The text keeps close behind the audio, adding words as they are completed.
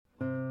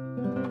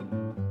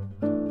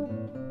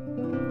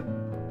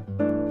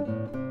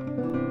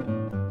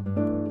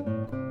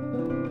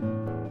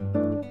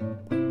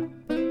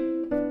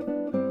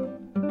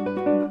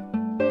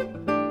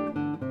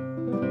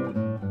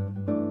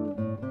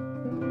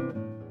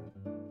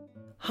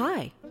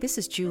Hi, this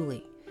is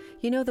Julie.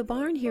 You know, the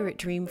barn here at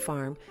Dream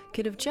Farm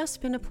could have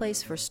just been a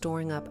place for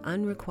storing up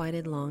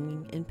unrequited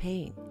longing and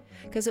pain.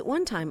 Because at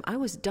one time I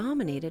was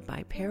dominated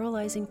by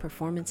paralyzing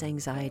performance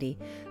anxiety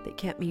that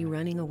kept me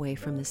running away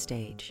from the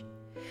stage.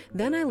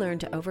 Then I learned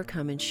to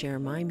overcome and share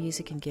my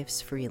music and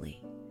gifts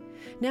freely.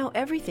 Now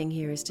everything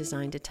here is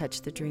designed to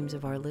touch the dreams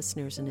of our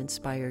listeners and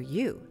inspire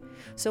you.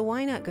 So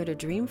why not go to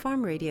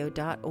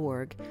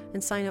dreamfarmradio.org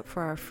and sign up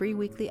for our free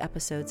weekly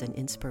episodes and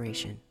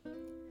inspiration.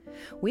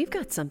 We've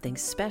got something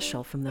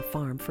special from the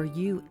farm for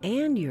you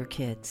and your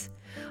kids.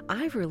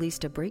 I've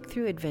released a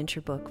breakthrough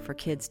adventure book for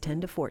kids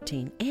 10 to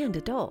 14 and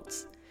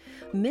adults.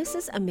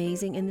 Mrs.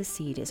 Amazing and the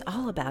Seed is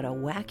all about a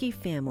wacky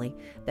family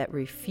that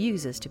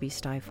refuses to be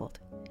stifled.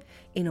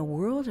 In a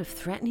world of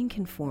threatening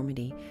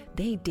conformity,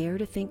 they dare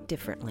to think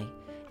differently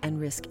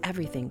and risk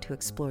everything to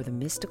explore the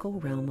mystical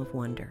realm of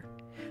wonder.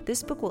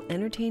 This book will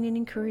entertain and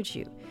encourage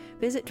you.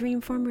 Visit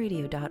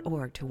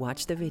dreamfarmradio.org to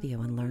watch the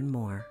video and learn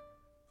more.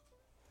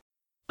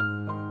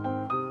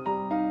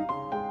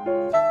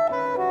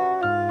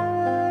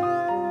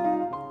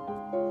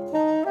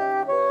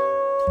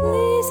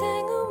 Please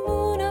hang a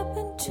moon up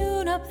and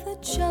tune up the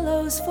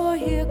cellos, for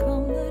here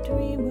come the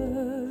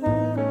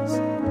dreamers.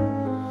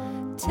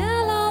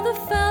 Tell all the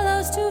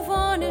fellows to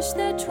varnish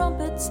their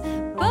trumpets,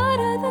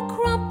 butter the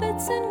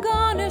crumpets and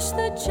garnish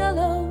the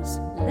cellos.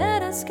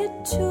 Let us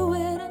get to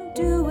it and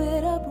do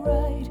it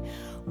upright.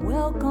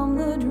 Welcome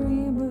the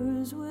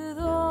dreamers with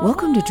all.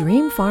 Welcome to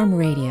Dream Farm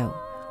Radio.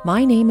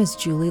 My name is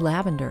Julie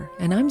Lavender,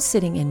 and I'm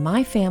sitting in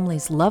my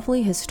family's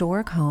lovely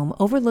historic home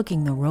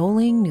overlooking the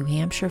rolling New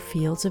Hampshire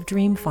fields of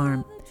Dream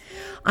Farm.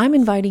 I'm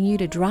inviting you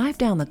to drive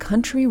down the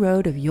country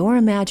road of your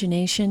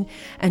imagination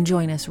and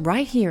join us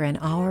right here in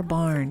our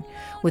barn,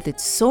 with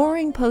its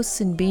soaring posts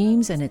and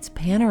beams and its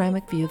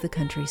panoramic view of the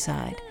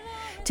countryside.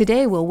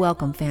 Today we'll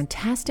welcome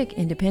fantastic,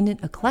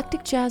 independent,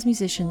 eclectic jazz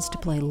musicians to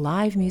play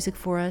live music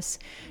for us,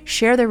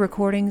 share their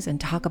recordings, and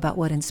talk about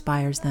what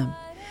inspires them.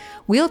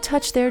 We'll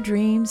touch their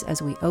dreams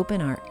as we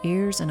open our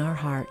ears and our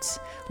hearts,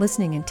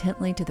 listening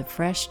intently to the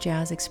fresh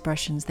jazz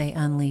expressions they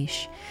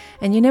unleash.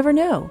 And you never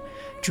know,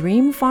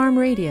 Dream Farm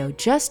Radio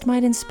just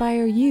might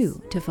inspire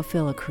you to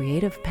fulfill a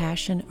creative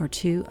passion or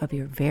two of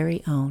your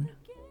very own.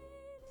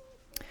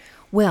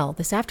 Well,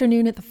 this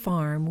afternoon at the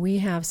farm, we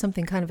have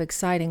something kind of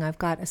exciting. I've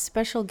got a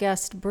special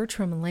guest,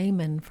 Bertram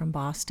Lehman from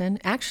Boston,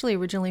 actually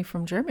originally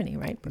from Germany,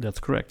 right? That's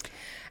correct.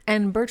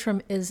 And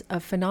Bertram is a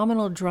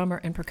phenomenal drummer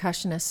and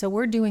percussionist. So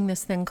we're doing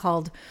this thing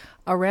called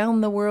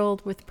Around the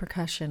World with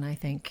Percussion, I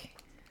think.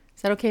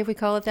 Is that okay if we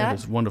call it that? That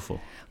is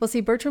wonderful. Well, see,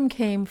 Bertram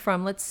came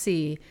from,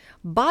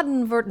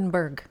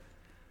 Baden-Württemberg.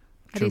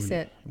 How do you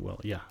say it?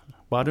 Well, yeah.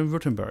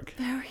 Baden-Württemberg.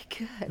 Very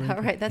good.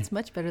 All right. That's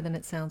much better than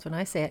it sounds when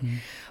I say it. Mm-hmm.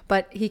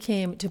 But he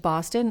came to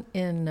Boston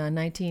in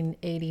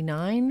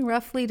 1989,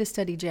 roughly, to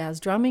study jazz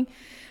drumming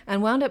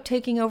and wound up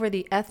taking over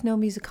the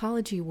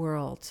ethnomusicology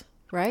world,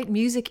 right?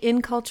 Music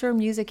in culture,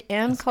 music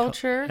and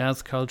culture.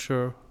 As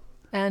culture.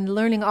 And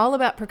learning all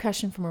about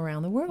percussion from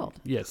around the world.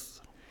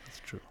 Yes, that's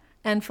true.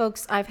 And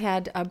folks, I've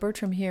had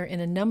Bertram here in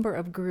a number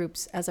of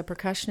groups as a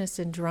percussionist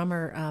and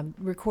drummer,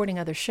 recording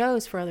other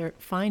shows for other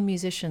fine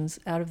musicians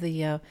out of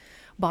the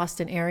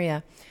Boston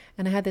area.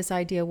 And I had this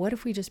idea, what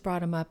if we just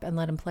brought him up and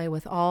let him play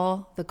with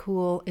all the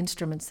cool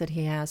instruments that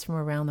he has from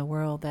around the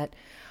world that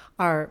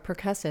are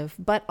percussive,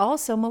 but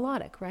also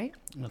melodic, right?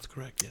 That's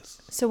correct,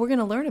 yes. So we're going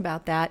to learn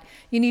about that.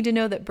 You need to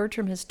know that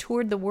Bertram has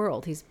toured the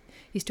world. He's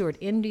toured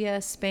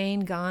India, Spain,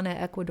 Ghana,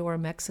 Ecuador,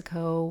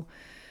 Mexico,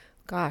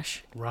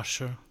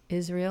 Russia.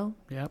 Israel.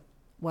 Yep.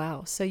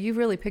 Wow. So you've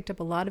really picked up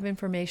a lot of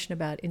information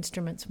about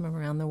instruments from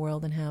around the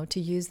world and how to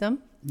use them.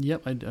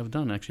 Yep, I've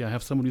done, actually. I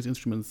have some of these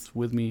instruments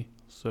with me.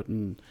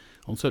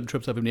 On certain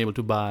trips I've been able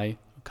to buy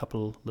a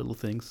couple little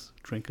things,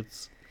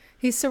 trinkets.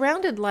 He's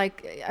surrounded,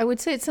 I would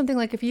say it's something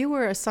like if you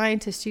were a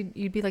scientist,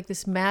 you'd be like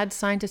this mad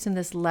scientist in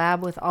this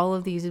lab with all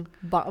of these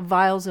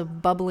vials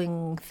of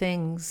bubbling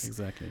things.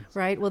 Exactly.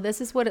 Right? Well, this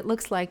is what it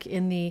looks like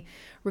in the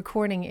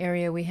recording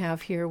area we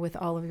have here with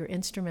all of your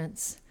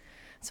instruments.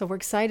 So we're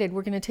excited.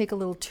 We're going to take a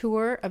little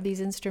tour of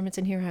these instruments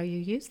and hear how you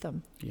use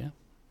them. Yeah.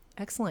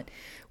 Excellent.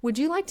 Would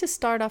you like to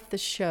start off the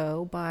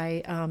show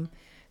by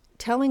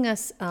telling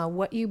us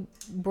what you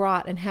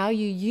brought and how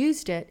you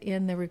used it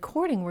in the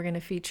recording we're going to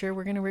feature?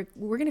 We're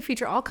going to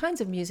feature all kinds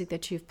of music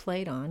that you've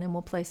played on, and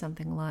we'll play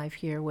something live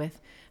here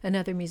with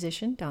another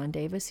musician, Don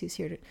Davis, who's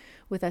here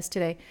with us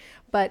today.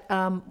 But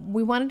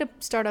we wanted to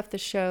start off the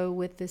show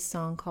with this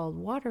song called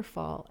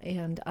Waterfall,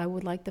 and I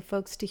would like the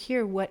folks to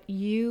hear what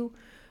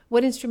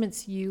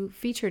instruments you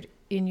featured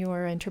in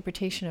your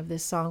interpretation of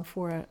this song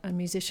for a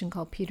musician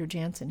called Peter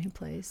Jansen, who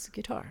plays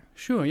guitar.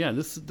 Sure, yeah.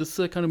 This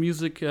kind of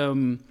music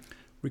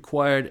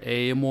required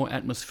a more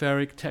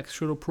atmospheric,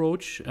 textural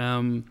approach.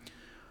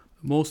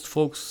 Most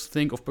folks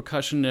think of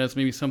percussion as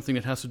maybe something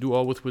that has to do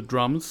all with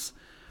drums.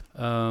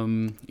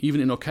 Even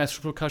in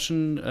orchestral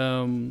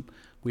percussion,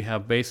 we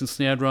have bass and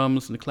snare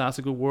drums in the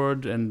classical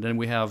world, and then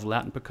we have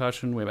Latin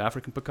percussion, we have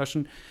African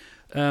percussion.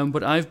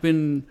 But I've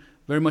been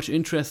very much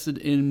interested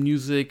in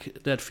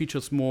music that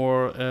features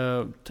more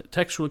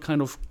textual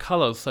kind of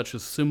colors, such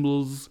as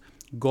cymbals,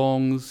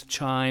 gongs,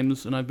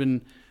 chimes, and I've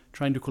been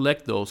trying to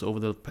collect those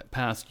over the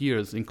past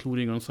years,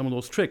 including on some of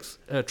those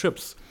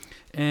trips.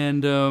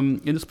 And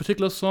in this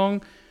particular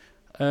song,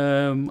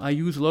 I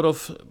use a lot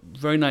of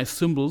very nice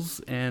cymbals,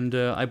 and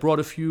I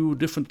brought a few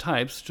different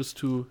types just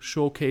to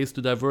showcase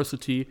the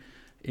diversity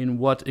in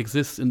what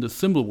exists in the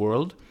cymbal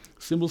world.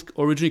 Cymbals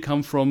originally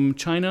come from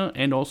China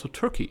and also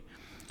Turkey.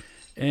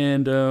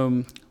 And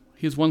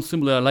here's one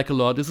cymbal that I like a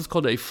lot. This is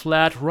called a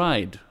flat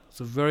ride. It's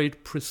a very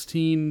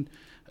pristine,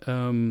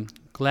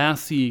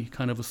 glassy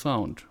kind of a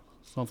sound.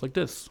 Sounds like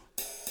this.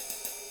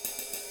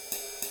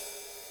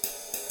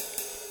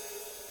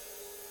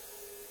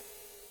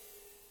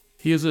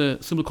 Here's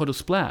a cymbal called a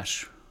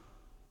splash.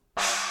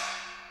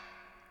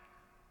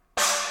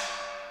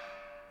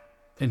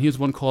 And here's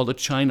one called a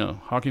china,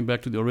 harking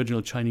back to the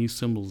original Chinese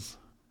cymbals.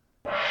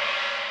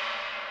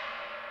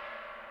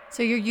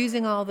 So you're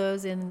using all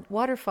those in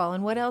Waterfall,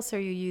 and what else are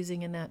you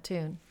using in that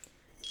tune?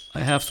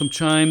 I have some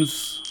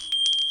chimes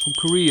from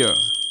Korea,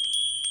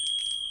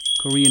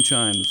 Korean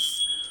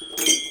chimes,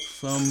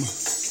 some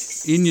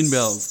Indian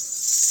bells.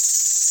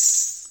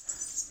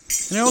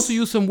 And I also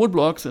use some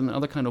woodblocks and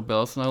other kind of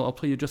bells, and I'll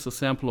play you just a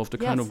sample of the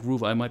kind of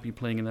groove I might be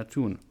playing in that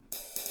tune.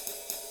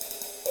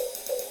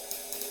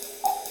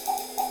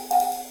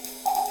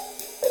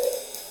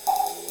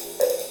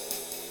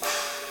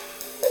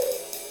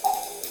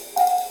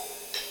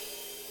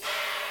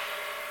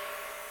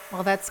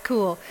 Well, that's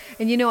cool.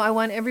 And you know, I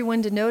want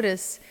everyone to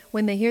notice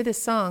when they hear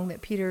this song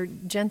that Peter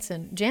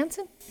Jansen?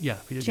 Yeah,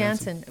 Peter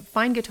Jansen,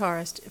 fine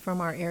guitarist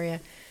from our area,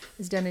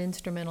 has done an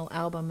instrumental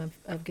album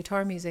of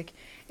guitar music.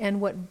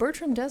 And what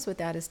Bertram does with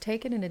that is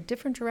take it in a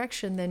different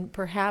direction than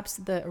perhaps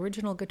the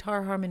original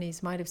guitar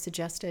harmonies might have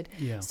suggested.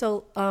 Yeah.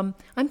 So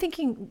I'm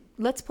thinking,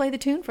 let's play the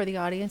tune for the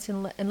audience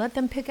and let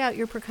them pick out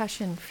your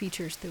percussion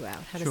features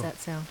throughout. How does that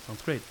sound?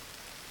 Sounds great.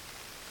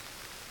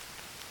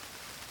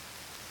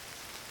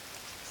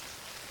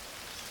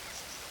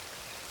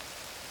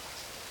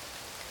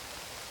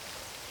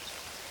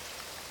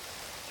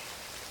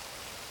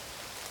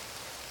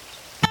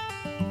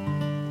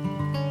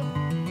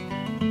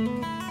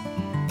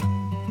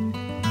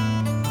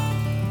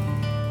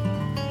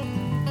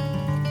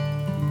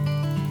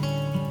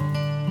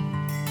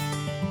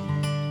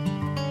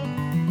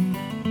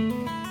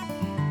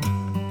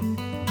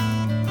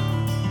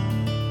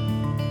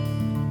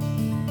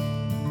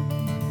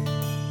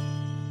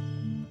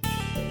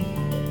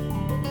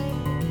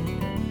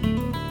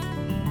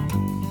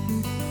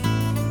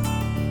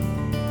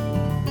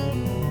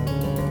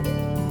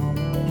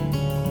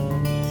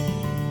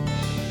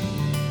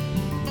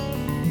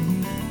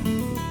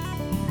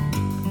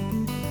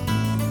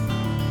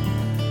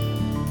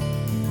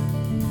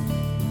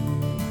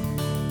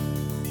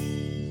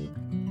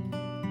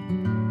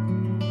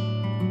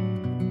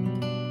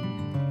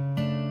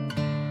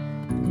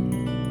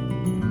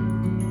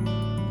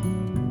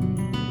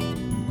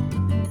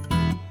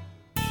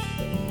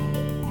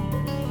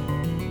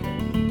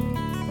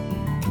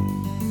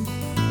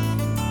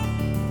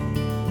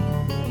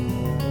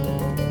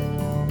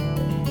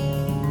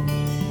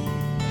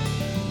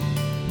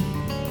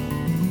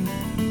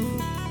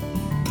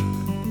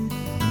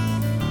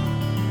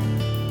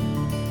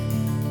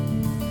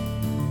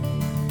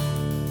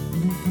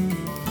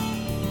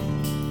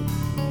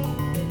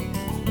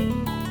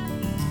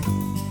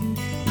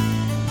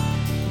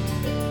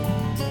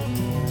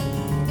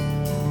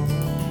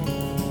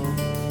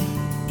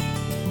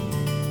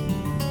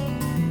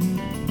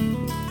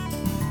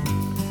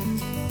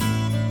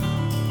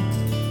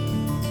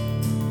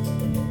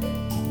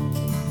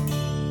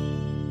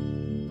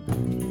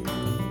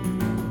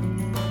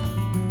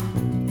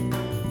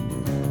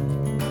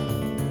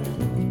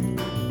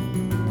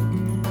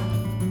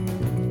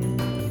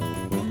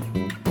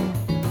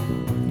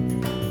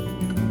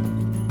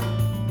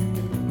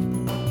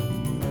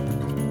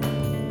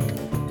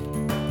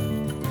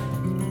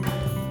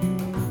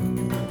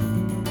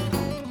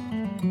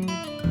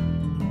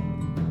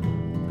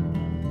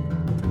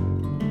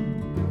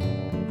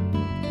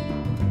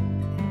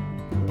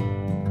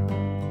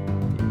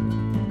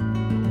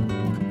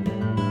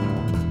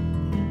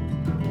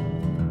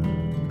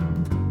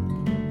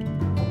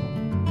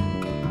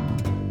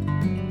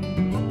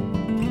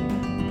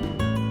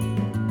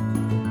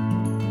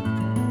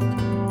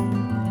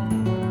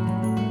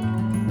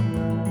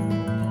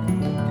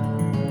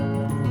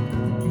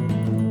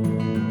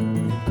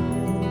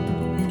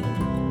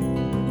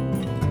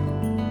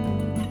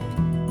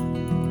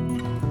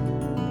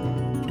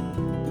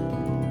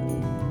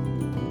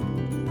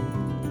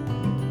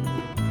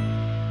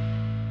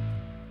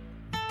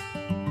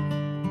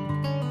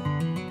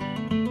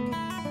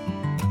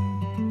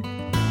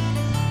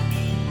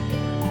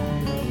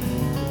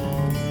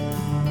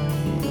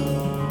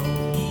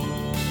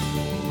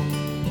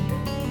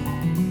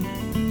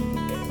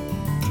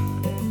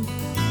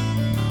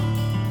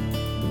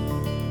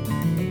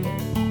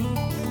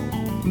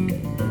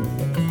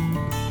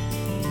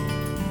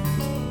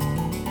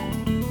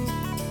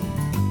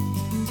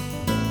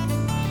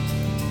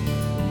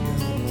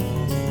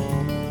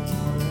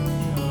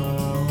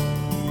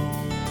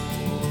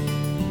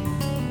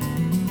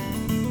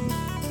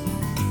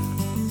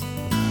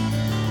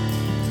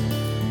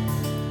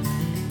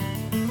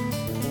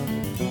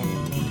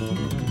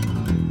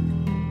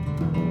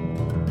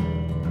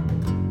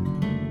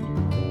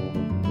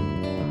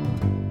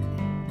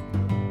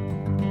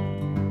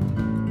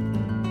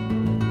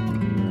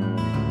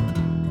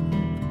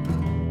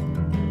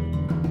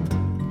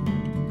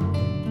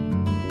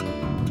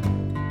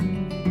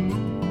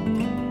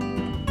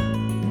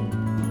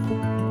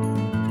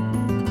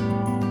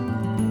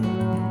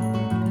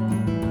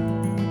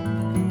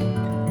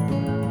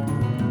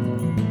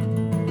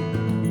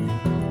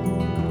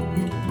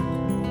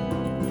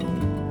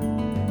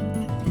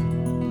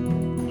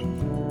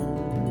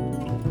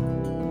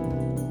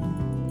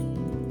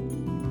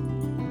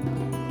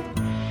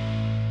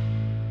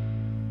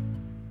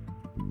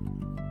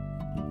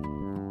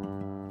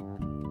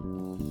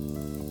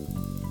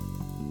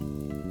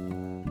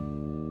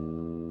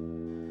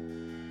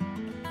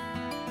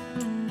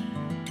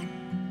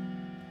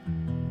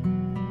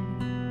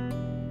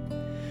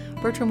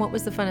 Bertram, what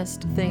was the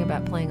funnest thing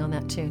about playing on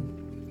that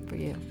tune for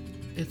you?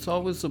 It's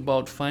always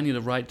about finding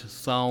the right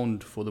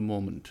sound for the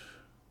moment.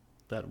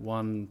 That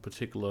one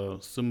particular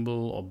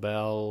cymbal or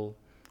bell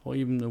or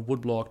even a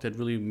woodblock that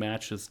really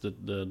matches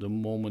the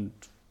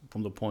moment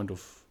from the point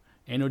of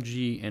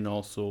energy and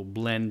also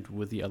blend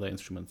with the other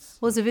instruments.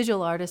 Well, as a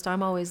visual artist,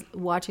 I'm always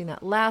watching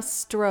that last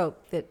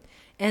stroke that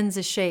ends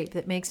a shape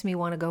that makes me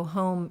want to go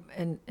home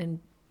and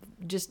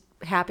just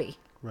happy,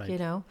 Right. you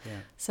know? Yeah.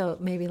 So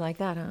maybe like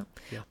that, huh?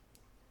 Yeah.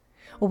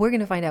 Well, we're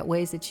going to find out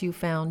ways that you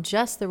found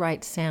just the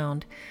right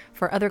sound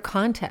for other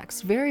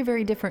contexts, very,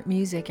 very different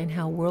music, and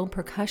how world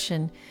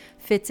percussion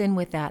fits in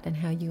with that and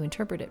how you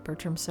interpret it,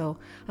 Bertram. So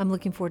I'm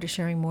looking forward to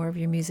sharing more of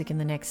your music in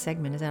the next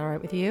segment. Is that all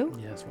right with you?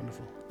 Yes,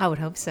 wonderful. I would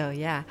hope so,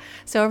 yeah.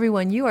 So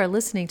everyone, you are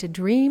listening to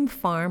Dream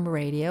Farm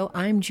Radio.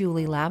 I'm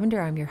Julie Lavender.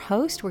 I'm your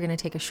host. We're going to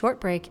take a short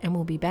break, and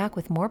we'll be back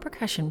with more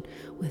percussion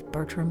with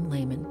Bertram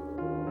Lehman.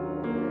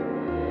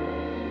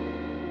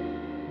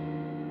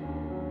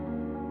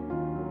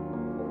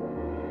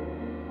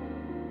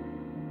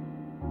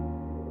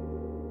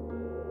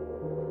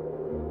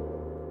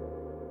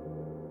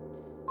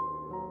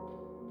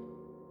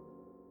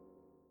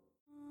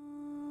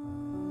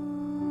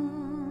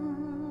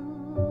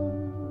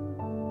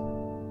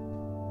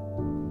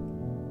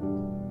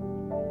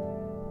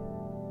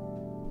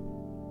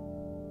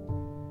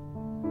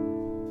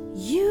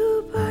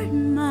 You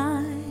burn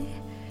my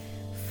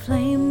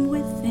flame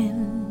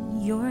within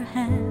your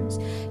hands.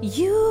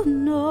 You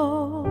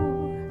know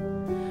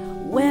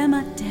where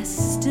my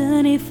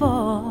destiny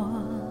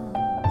falls.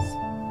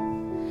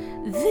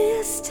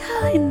 This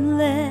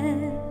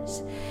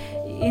timeless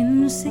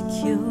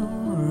insecurity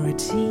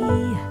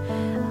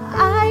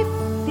I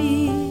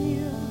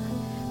feel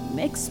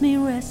makes me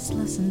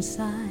restless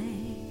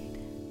inside.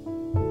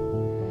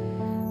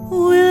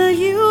 Will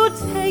you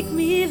take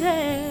me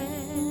there?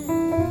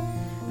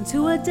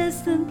 To a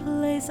distant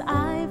place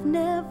I've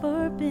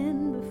never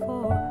been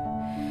before.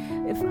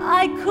 If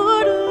I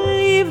could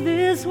leave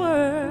this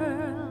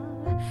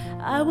world,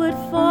 I would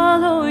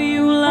follow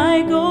you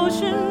like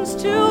oceans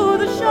to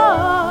the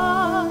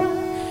shore.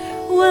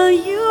 Will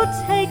you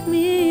take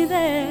me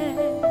there?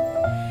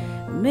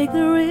 Make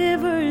the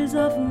rivers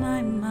of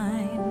my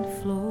mind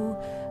flow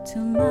to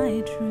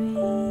my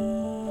dreams.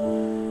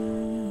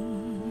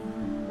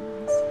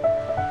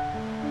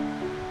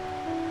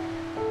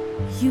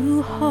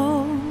 You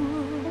hold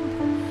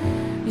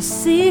your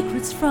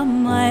secrets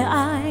from my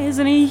eyes,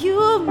 and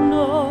you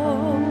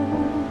know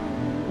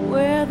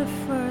where the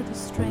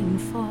furthest rain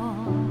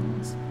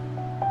falls.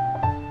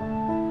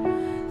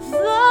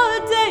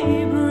 The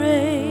day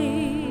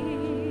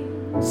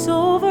breaks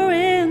over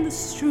in the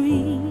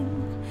stream,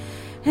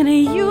 and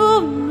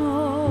you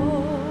know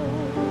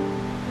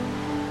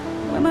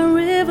where my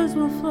rivers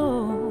will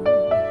flow.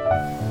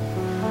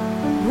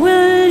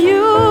 Will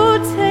you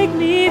take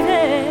me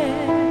there?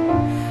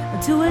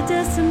 To a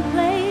distant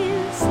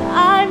place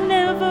I've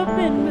never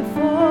been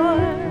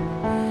before.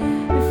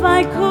 If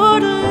I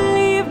could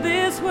leave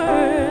this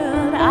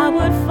world, I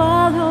would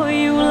follow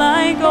you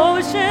like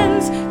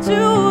oceans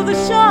to the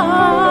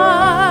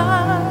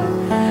shore.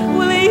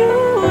 Will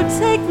you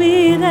take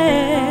me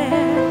there?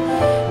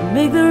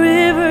 Make the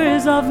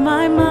rivers of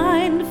my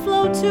mind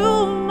flow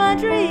to my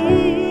dreams.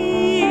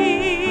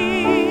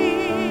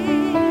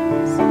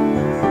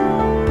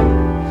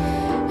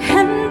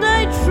 And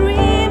I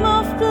dream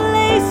of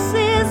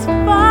places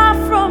far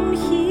from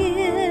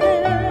here,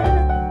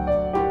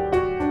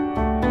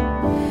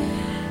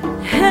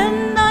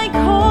 and I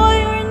call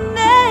your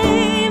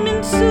name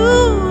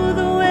into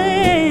the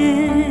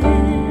wind,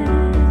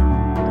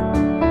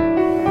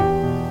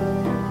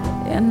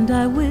 and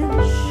I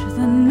wish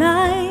the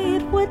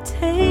night would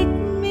take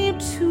me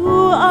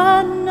to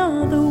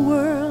another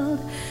world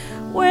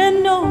where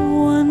no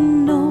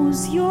one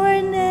knows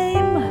your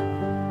name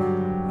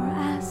or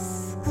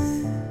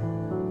asks.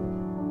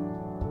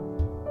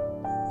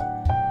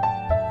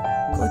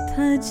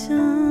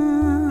 Kotha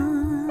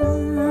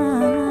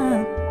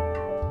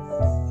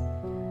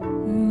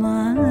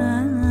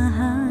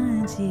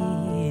maji,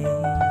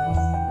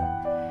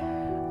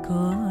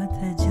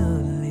 kotha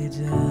jole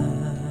ja,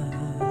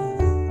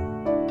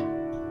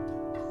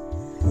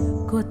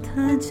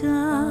 kotha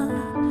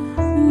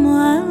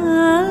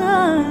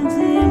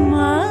maji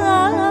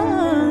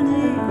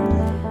maji.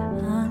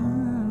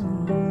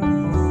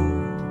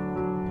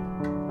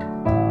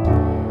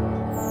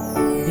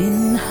 Bin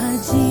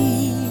haji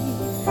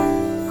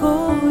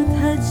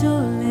kotha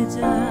jole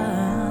ja,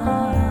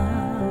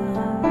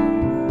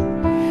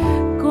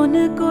 kon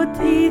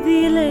kothi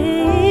dile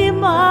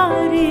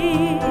mari,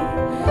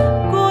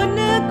 kon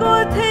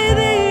kothi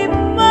di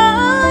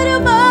mar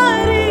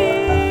mari,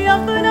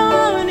 apna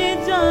ne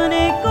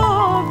jane ko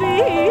bhi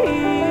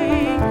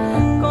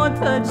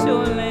kotha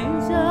jole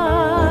ja.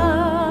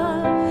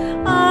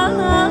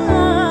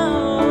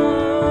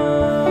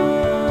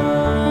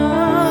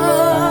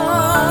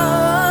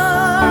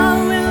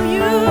 Will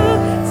you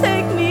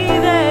take me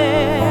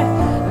there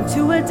to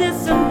a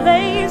distant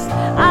place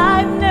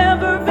I've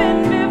never been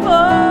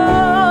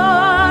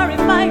before?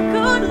 If I could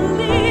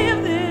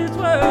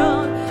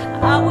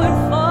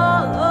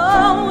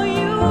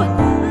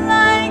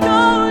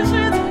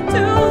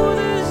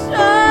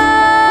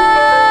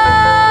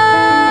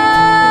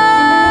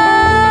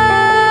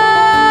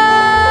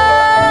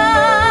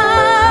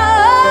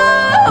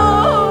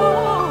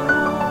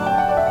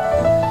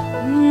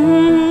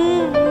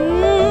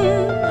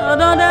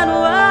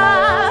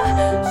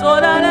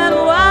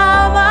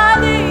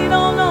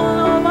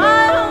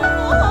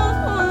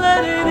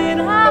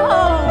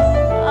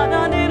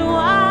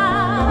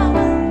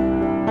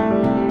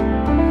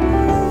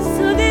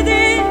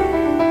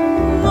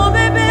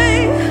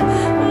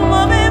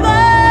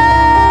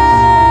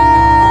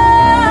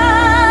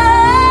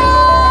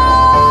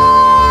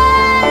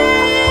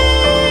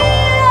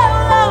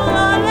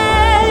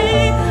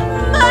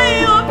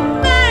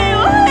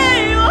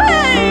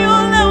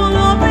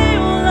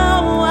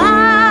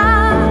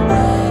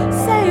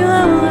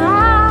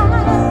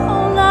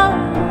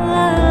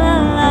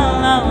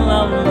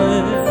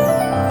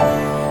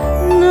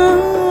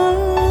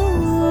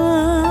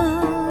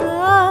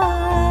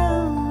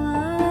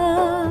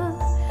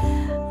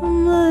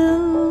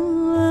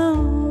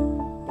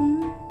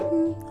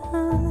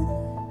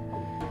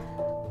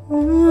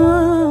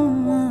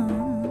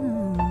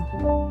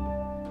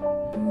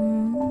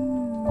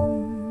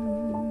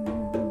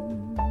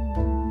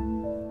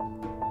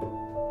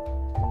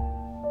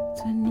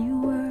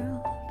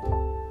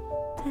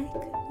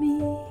me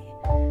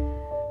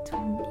to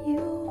a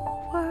new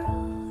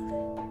world.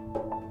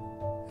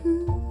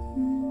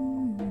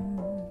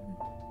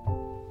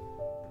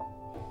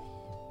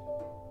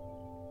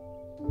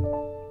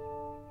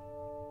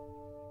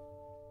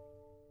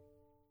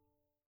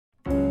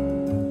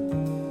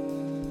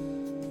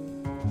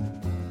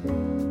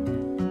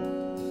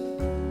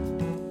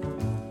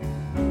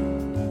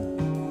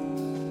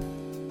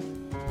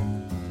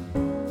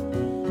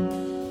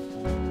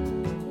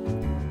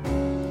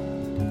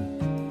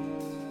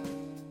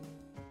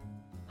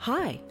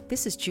 Hi,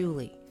 this is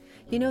Julie.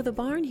 You know, the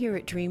barn here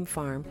at Dream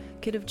Farm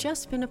could have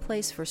just been a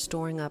place for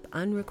storing up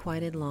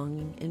unrequited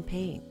longing and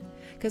pain.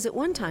 Because at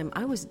one time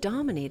I was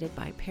dominated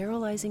by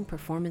paralyzing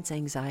performance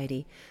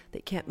anxiety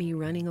that kept me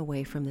running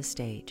away from the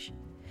stage.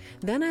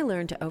 Then I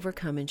learned to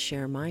overcome and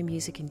share my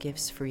music and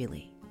gifts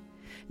freely.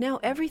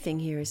 Now everything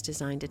here is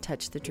designed to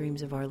touch the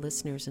dreams of our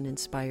listeners and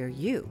inspire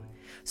you.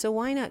 So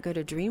why not go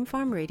to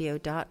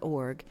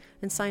dreamfarmradio.org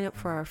and sign up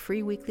for our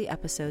free weekly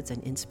episodes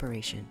and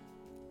inspiration.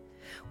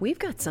 We've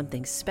got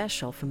something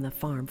special from the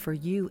farm for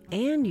you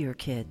and your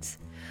kids.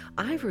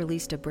 I've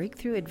released a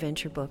breakthrough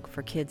adventure book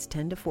for kids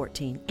 10 to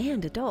 14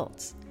 and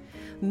adults.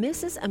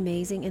 Mrs.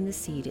 Amazing and the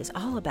Seed is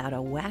all about a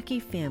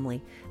wacky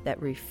family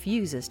that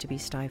refuses to be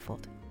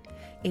stifled.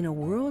 In a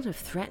world of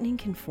threatening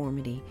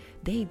conformity,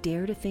 they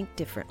dare to think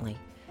differently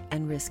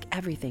and risk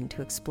everything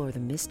to explore the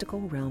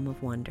mystical realm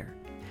of wonder.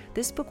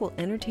 This book will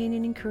entertain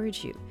and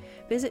encourage you.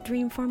 Visit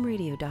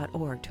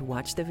dreamfarmradio.org to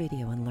watch the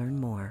video and learn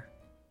more.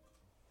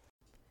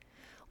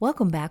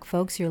 Welcome back,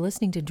 folks. You're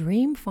listening to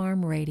Dream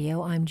Farm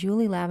Radio. I'm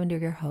Julie Lavender,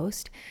 your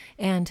host.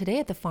 And today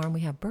at the farm, we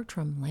have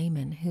Bertram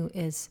Lehman, who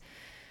is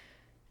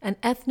an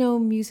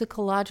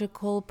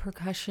ethnomusicological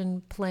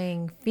percussion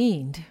playing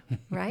fiend,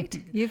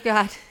 right? You've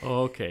got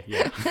Okay,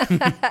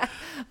 yeah.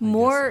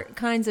 more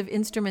kinds of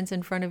instruments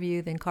in front of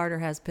you than Carter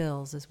has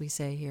pills, as we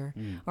say here,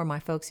 or my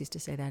folks used to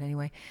say that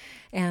anyway.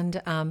 And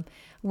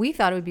we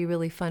thought it would be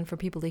really fun for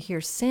people to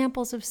hear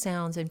samples of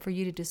sounds and for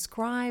you to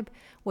describe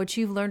what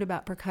you've learned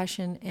about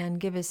percussion and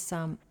give us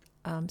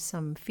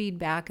some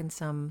feedback and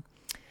some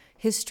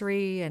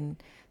history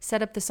and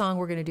set up the song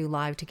we're going to do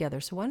live together.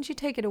 So why don't you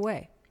take it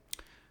away?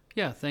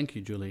 Yeah, thank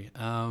you, Julie.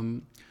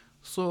 I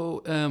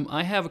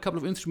have a couple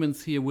of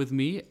instruments here with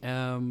me,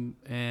 and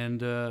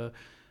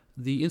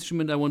the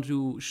instrument I want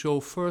to show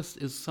first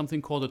is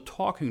something called a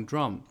talking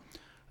drum.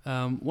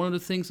 One of the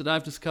things that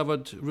I've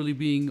discovered really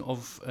being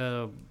of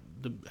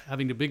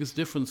having the biggest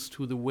difference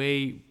to the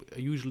way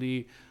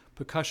usually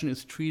percussion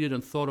is treated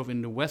and thought of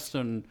in the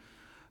Western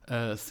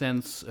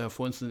sense,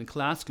 for instance, in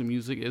classical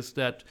music, is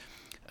that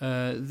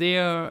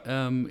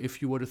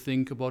if you were to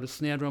think about a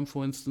snare drum,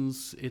 for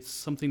instance, it's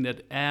something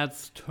that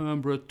adds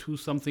timbre to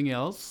something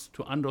else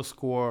to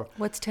underscore.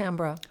 What's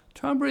timbre?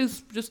 Timbre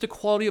is just the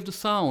quality of the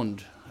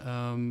sound.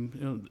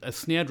 A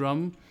snare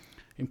drum,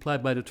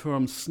 implied by the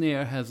term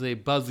snare, has a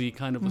buzzy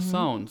kind of a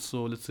sound.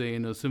 So let's say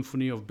in a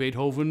symphony of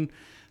Beethoven,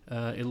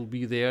 it'll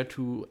be there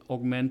to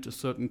augment a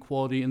certain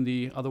quality in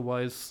the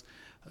otherwise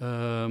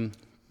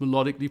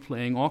melodically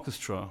playing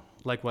orchestra.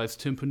 Likewise,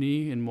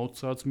 timpani in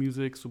Mozart's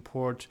music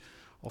support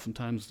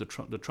oftentimes the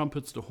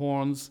trumpets, the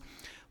horns.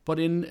 But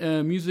in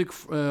music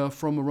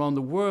from around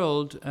the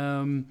world,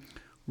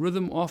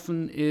 rhythm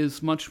often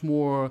is much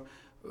more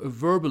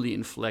verbally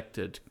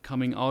inflected,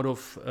 coming out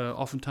of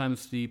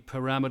oftentimes the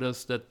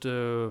parameters that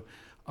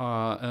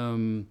are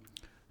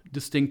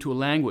distinct to a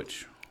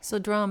language. So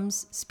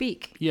drums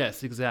speak.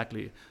 Yes,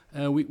 exactly.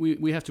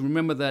 We have to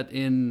remember that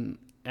in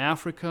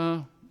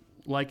Africa,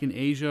 like in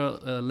Asia,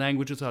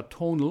 languages are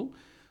tonal,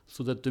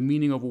 so that the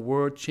meaning of a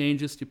word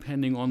changes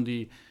depending on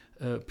the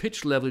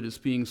pitch level it is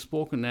being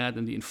spoken at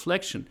and the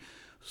inflection.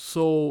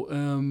 So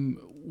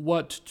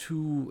what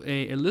to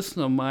a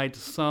listener might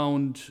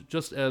sound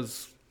just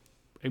as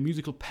a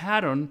musical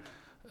pattern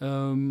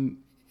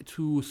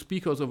to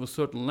speakers of a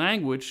certain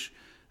language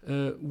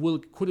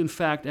could in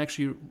fact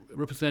actually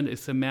represent a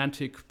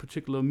semantic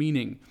particular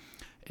meaning.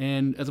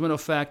 And as a matter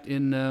of fact,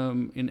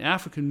 in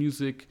African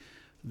music,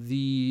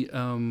 the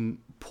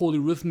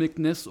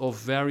polyrhythmicness of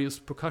various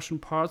percussion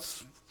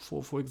parts,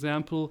 for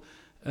example,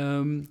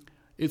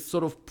 it's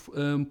sort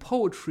of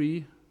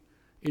poetry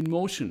in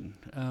motion,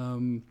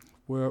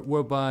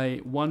 whereby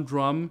one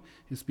drum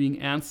is being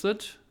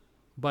answered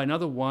by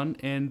another one,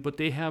 but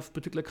they have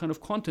particular kind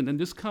of content. And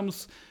this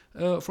comes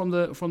from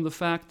the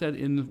fact that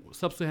in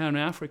sub-Saharan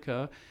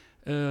Africa,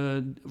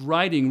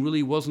 writing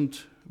really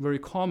wasn't very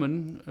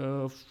common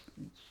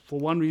for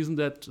one reason,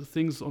 that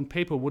things on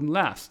paper wouldn't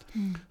last.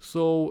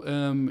 So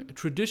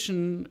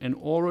tradition and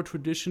oral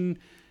tradition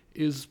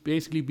is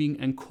basically being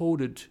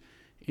encoded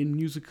in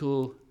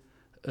musical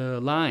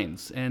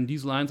lines, and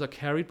these lines are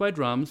carried by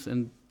drums,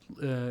 and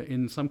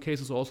in some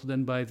cases also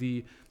then by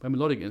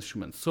melodic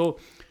instruments. So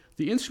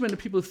the instrument that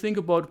people think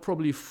about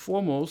probably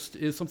foremost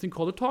is something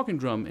called a talking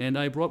drum, and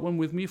I brought one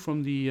with me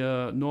from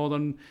the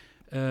northern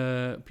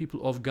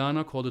people of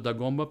Ghana called the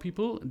Dagomba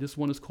people. This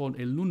one is called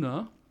a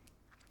luna,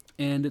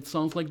 and it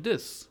sounds like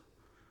this.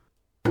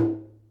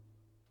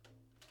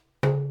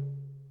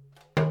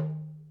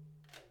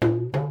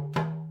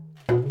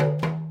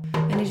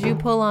 as you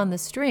pull on the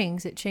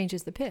strings, it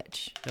changes the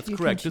pitch. That's You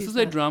correct. can This choose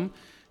is a that. drum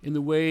in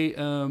the way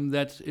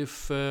that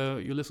if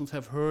your listeners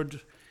have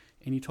heard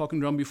any talking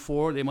drum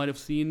before, they might have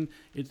seen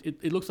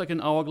it looks like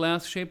an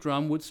hourglass-shaped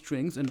drum with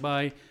strings, and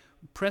by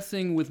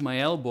pressing with my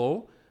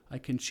elbow, I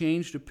can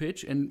change the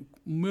pitch and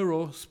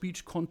mirror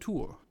speech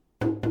contour.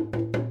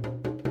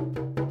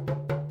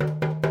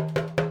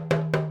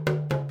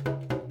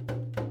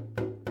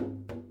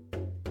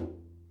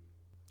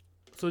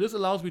 So this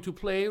allows me to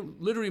play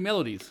literary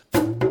melodies.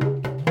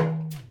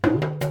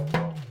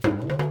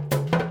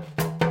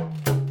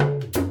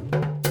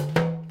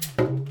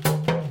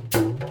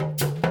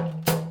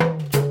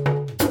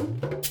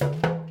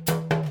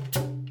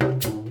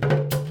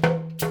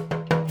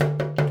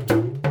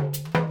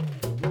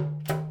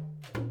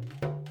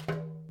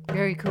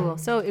 Very cool.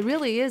 So it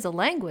really is a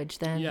language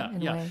then,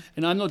 in a way.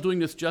 And I'm not doing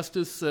this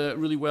justice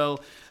really well.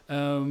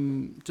 For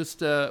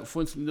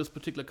instance, in this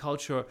particular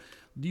culture,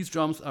 these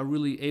drums are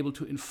really able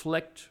to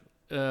inflect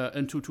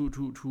and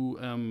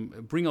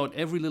to bring out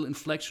every little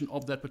inflection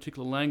of that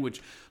particular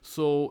language.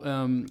 So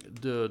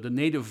the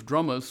native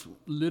drummers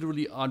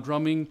literally are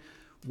drumming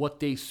what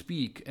they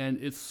speak, and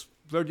it's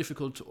very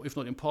difficult, if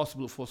not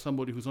impossible, for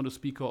somebody who's not a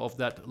speaker of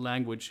that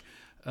language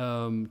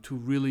to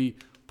really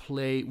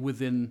play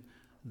within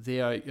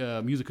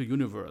their musical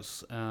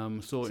universe.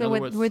 So in other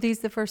words, were these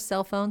the first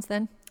cell phones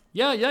then?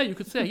 Yeah, you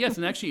could say yes.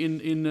 And actually,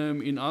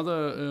 in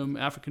other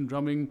African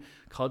drumming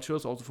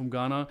cultures, also from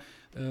Ghana,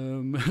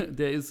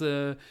 there is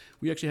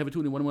we actually have a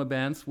tune in one of my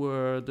bands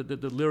where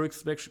the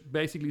lyrics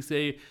basically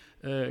say,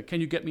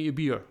 "Can you get me a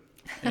beer?"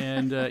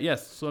 And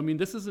yes, so I mean,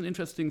 this is an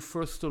interesting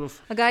first sort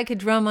of. A guy could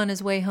drum on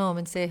his way home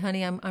and say,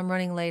 "Honey, I'm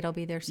running late. I'll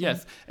be there soon."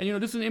 Yes,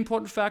 and this is an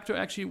important factor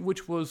actually,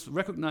 which was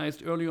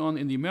recognized early on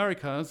in the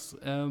Americas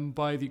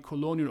by the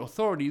colonial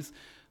authorities,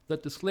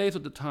 that the slaves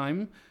at the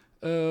time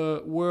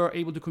were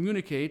able to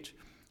communicate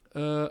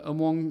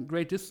among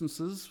great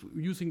distances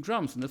using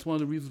drums, and that's one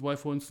of the reasons why,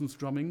 for instance,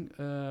 drumming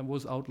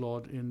was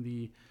outlawed in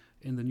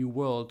the New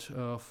World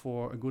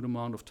for a good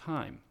amount of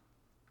time.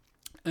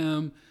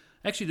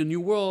 Actually, the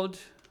New World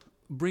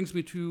brings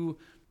me to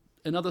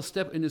another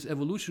step in this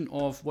evolution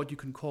of what you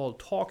can call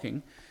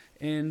talking,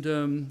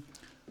 and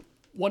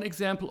one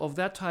example of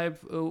that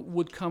type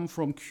would come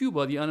from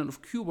Cuba, the island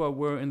of Cuba,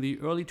 where in the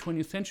early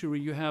 20th century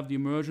you have the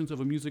emergence of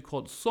a music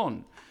called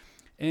son.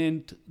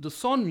 And the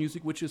son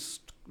music, which is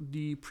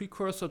the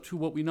precursor to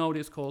what we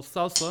nowadays call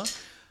salsa,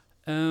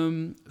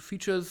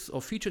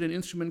 featured an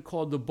instrument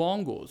called the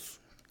bongos.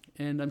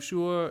 And I'm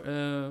sure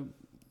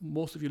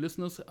most of your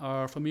listeners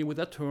are familiar with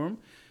that term.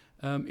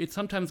 It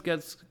sometimes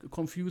gets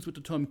confused with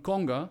the term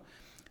conga.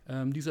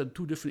 These are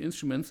two different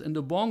instruments, and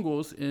the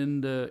bongos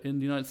in the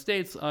United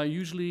States are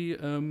usually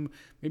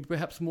maybe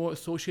perhaps more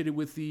associated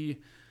with the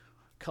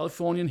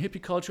Californian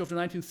hippie culture of the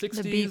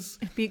 1960s.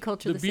 The beat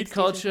culture. The beat 60s.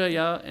 culture,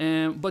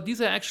 yeah. But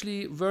these are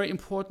actually very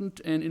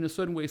important and in a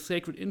certain way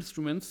sacred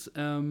instruments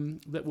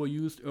that were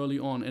used early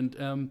on. And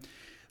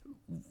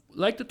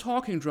like the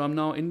talking drum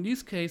now, in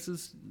these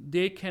cases,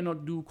 they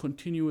cannot do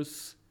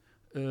continuous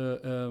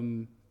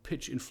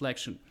pitch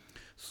inflection.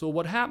 So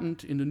what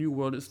happened in the New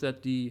World is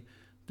that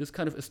this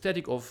kind of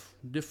aesthetic of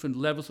different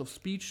levels of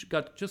speech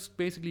got just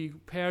basically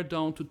pared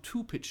down to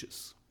 2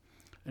 pitches.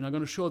 And I'm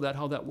going to show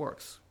how that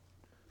works.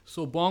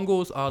 So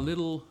bongos are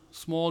little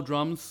small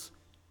drums,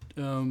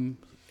 6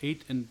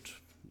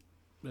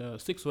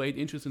 or 8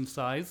 inches in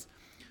size,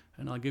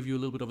 and I'll give you a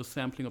little bit of a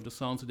sampling of the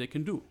sounds that they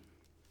can do.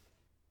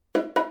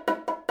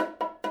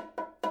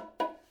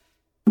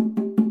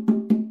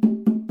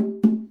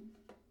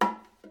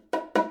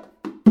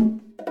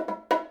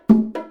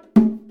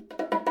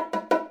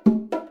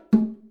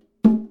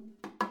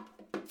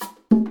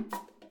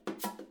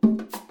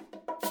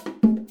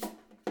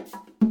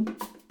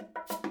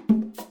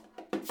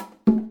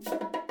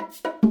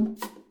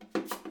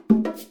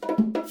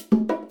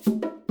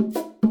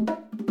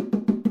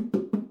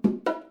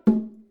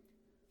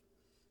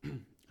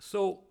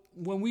 So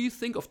when we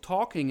think of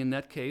talking in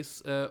that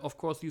case, of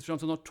course, these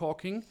drums are not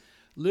talking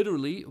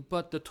literally,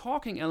 but the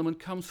talking element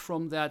comes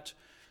from that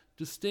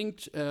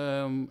distinct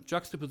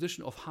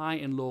juxtaposition of high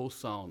and low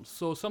sounds.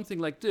 So something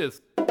like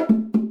this,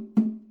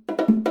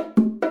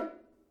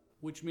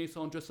 which may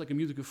sound just like a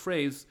musical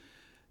phrase,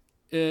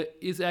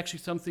 is actually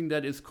something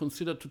that is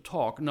considered to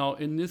talk. Now,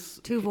 in this...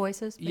 2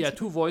 voices? Basically. Yeah,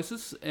 2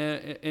 voices.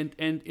 And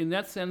in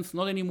that sense,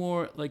 not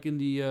anymore like in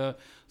the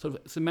sort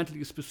of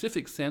semantically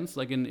specific sense,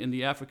 like in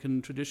the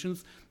African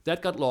traditions.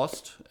 That got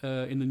lost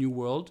in the New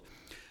World.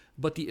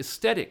 But the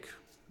aesthetic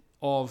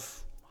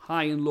of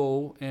high and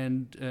low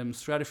and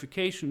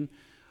stratification,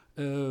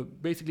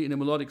 basically in a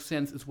melodic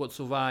sense, is what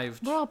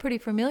survived. We're all pretty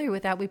familiar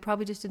with that. We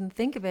probably just didn't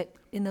think of it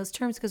in those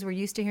terms because we're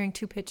used to hearing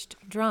 2-pitched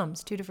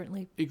drums, 2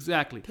 differently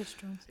exactly pitched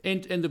drums.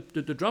 And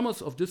the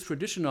drummers of this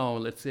tradition now,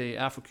 let's say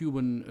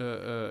Afro-Cuban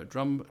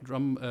drum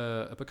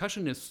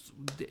percussionists,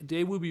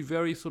 they will be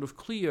very sort of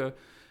clear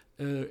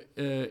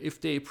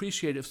if they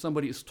appreciate if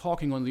somebody is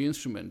talking on the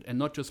instrument and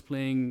not just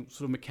playing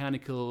sort of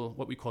mechanical,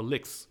 what we call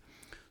licks.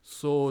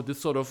 So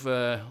this sort of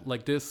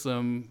like this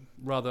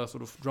rather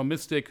sort of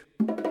drumistic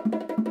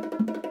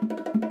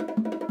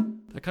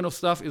that kind of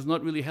stuff is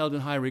not really held in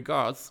high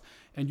regards,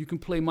 and you can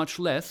play much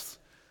less,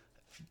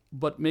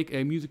 but make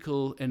a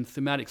musical and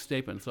thematic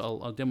statement. So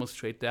I'll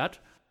demonstrate that.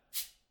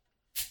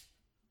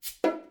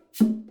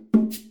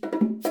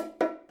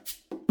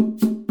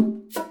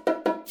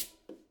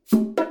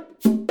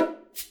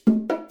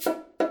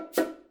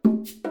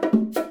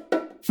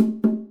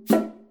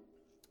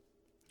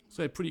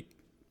 So a pretty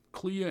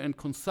clear and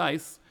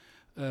concise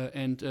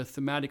and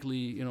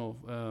thematically,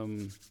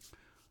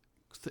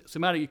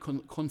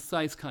 thematically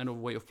concise kind of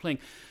way of playing.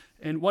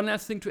 And one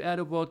last thing to add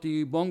about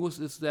the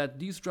bongos is that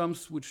these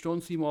drums, which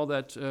don't seem all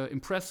that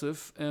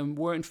impressive,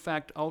 were in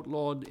fact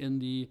outlawed in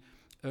the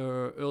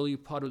early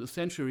part of the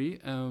century,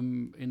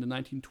 in the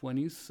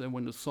 1920s,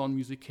 when the son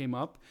music came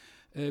up,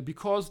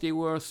 because they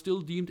were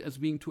still deemed as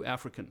being too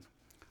African.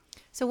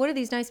 So what are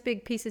these nice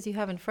big pieces you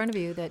have in front of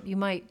you that you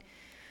might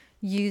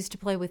use to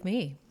play with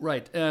me?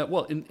 Right.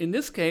 Well, in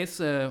this case,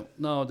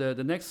 now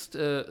the next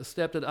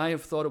step that I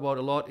have thought about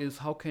a lot is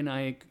how can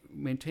I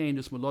maintain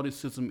this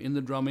melodicism in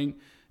the drumming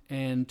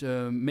and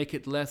make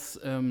it less,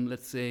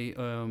 let's say,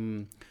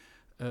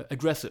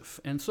 aggressive.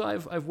 And so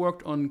I've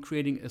worked on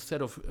creating a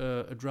set of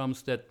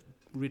drums that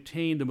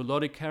retain the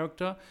melodic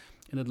character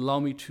and that allow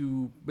me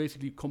to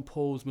basically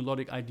compose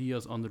melodic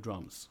ideas on the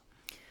drums.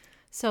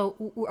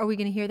 So are we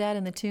going to hear that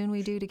in the tune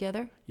we do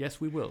together? Yes,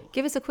 we will.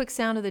 Give us a quick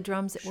sound of the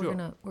drums that Sure.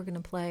 we're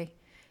gonna play.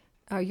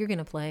 You're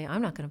gonna play.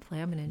 I'm not gonna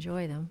play. I'm gonna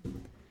enjoy them,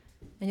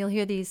 and you'll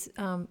hear these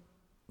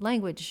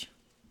language.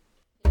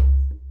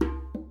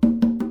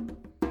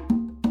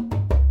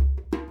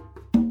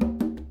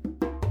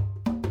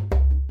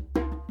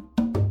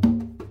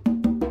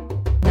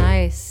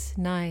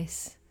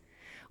 Nice.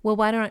 Well,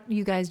 why don't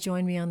you guys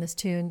join me on this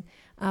tune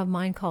of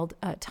mine called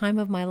Time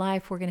of My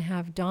Life. We're going to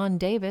have Don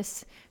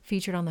Davis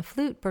featured on the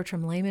flute,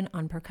 Bertram Lehman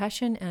on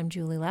percussion, and I'm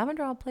Julie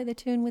Lavender. I'll play the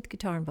tune with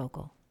guitar and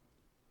vocal.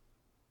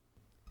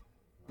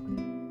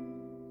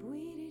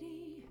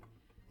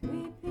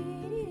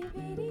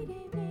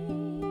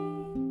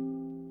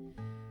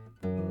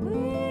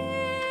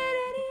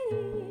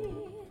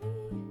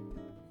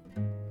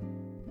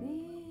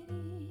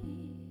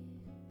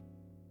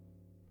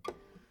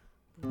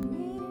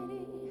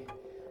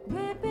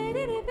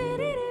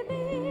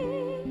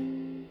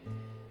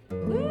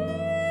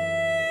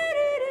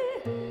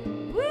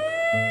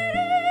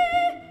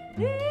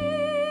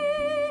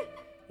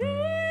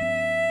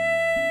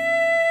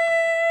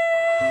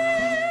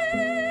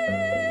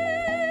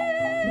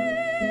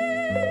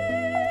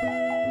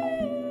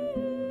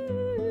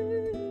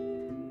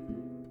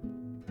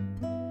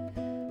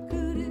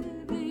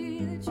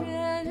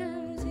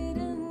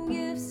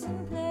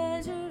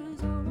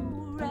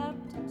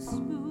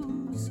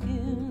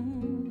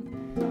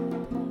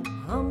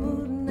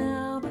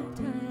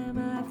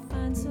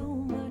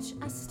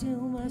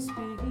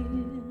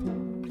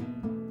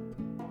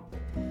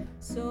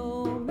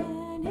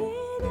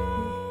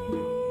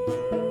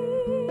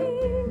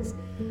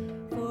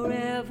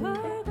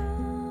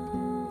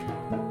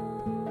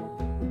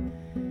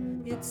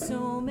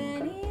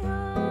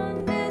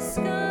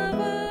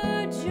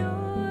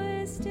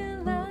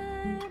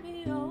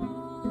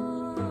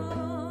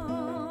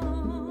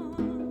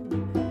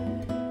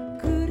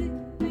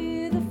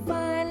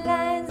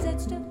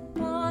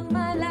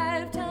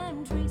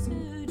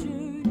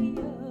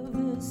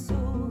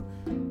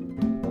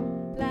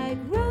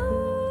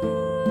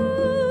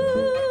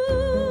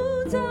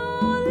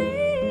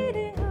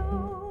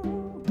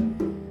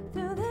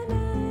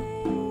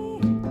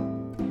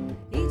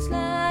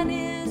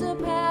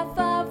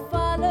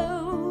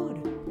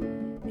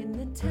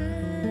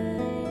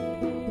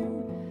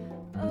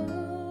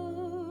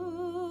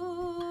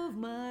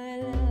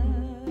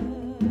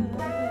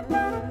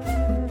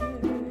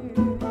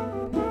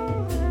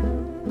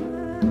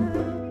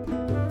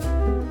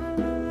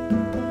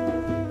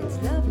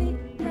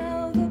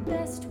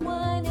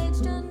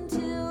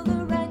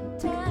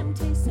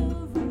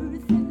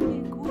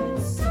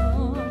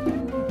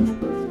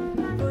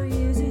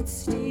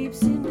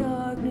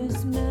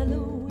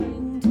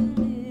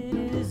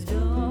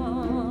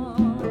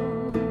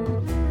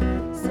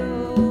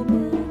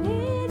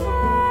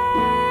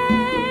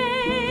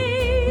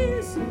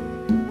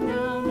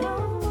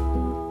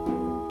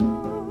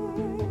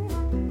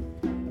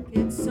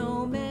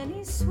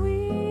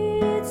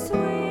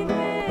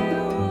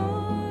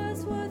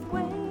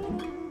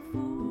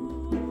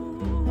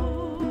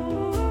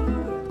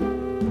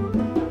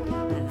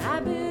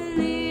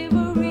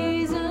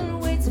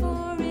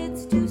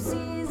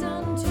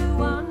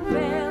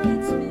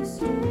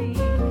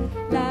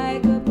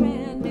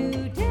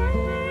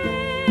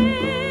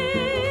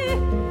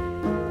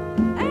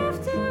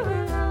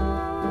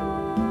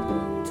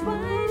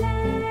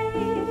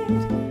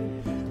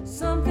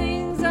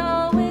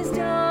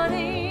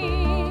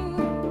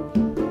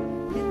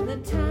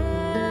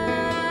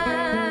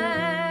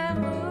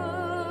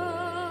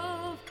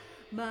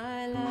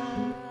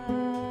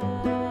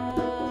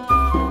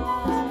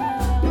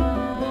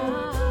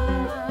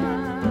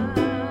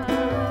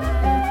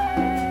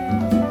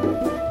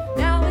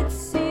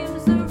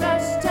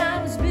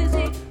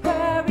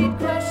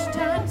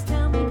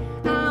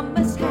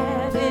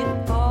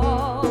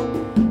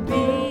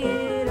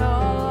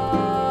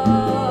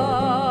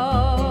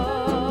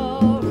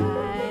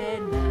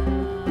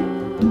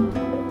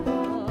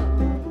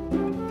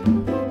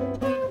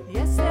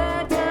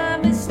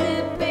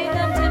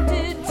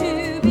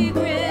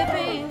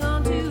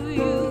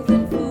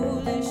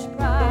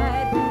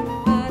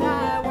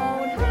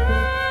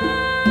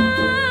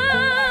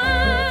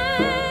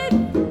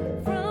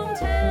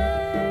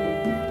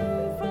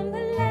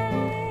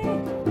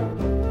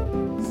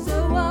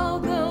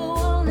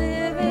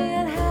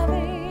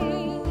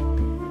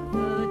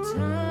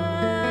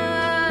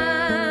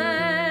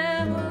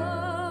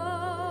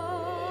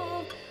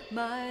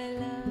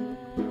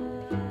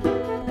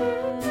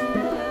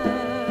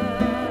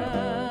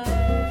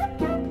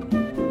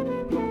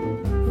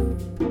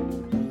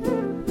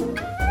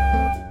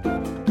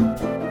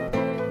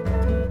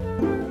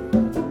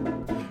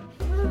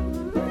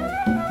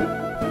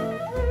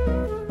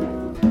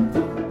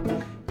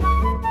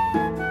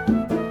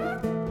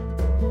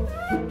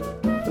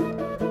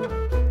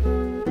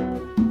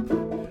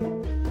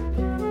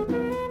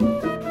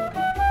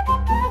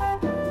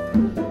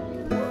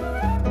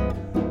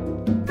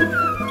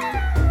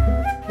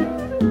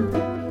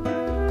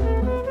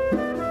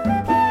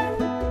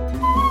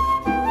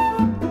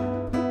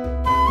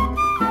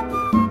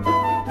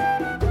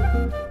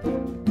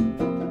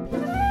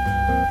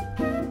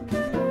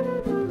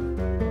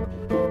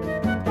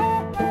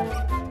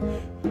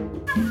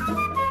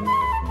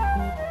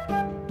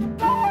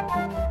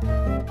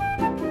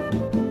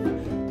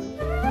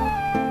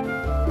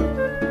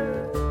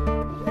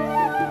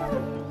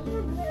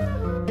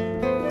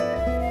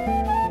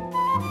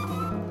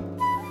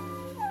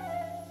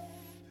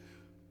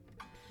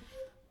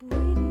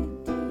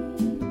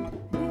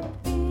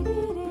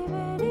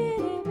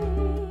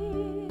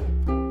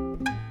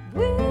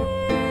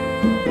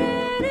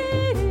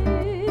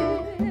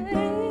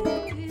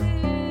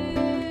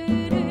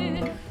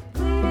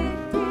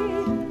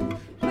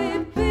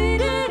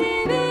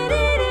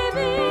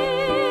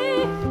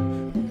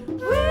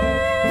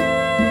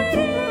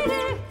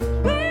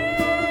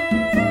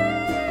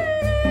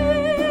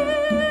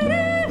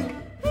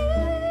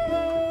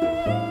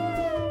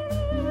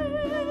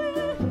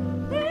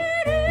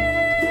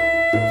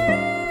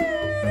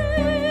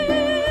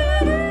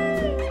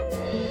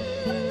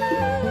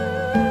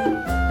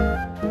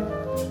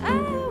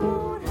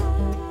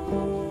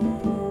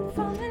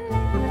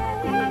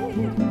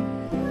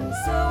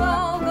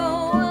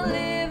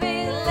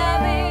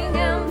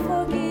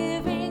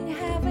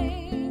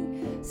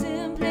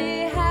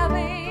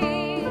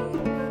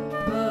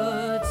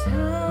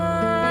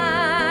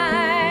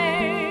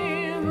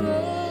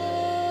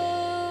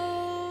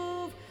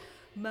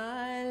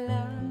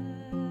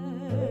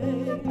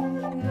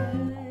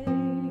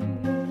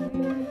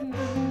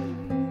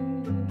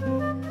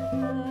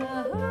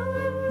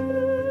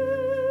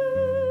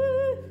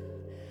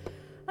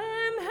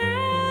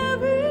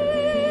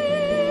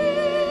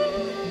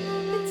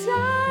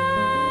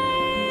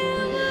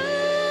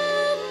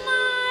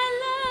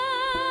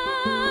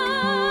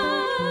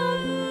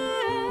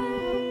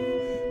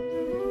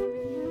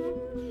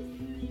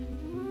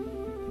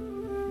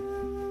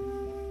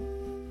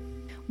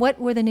 What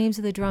were the names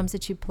of the drums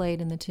that you played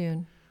in the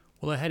tune?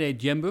 Well, I had a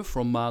djembe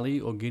from Mali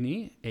or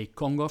Guinea, a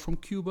conga from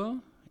Cuba,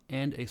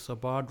 and a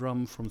sabar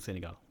drum from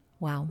Senegal.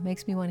 Wow,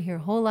 makes me want to hear a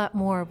whole lot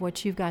more of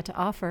what you've got to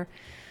offer,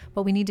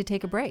 but we need to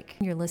take a break.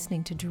 You're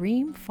listening to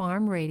Dream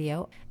Farm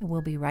Radio, and we'll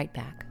be right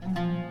back.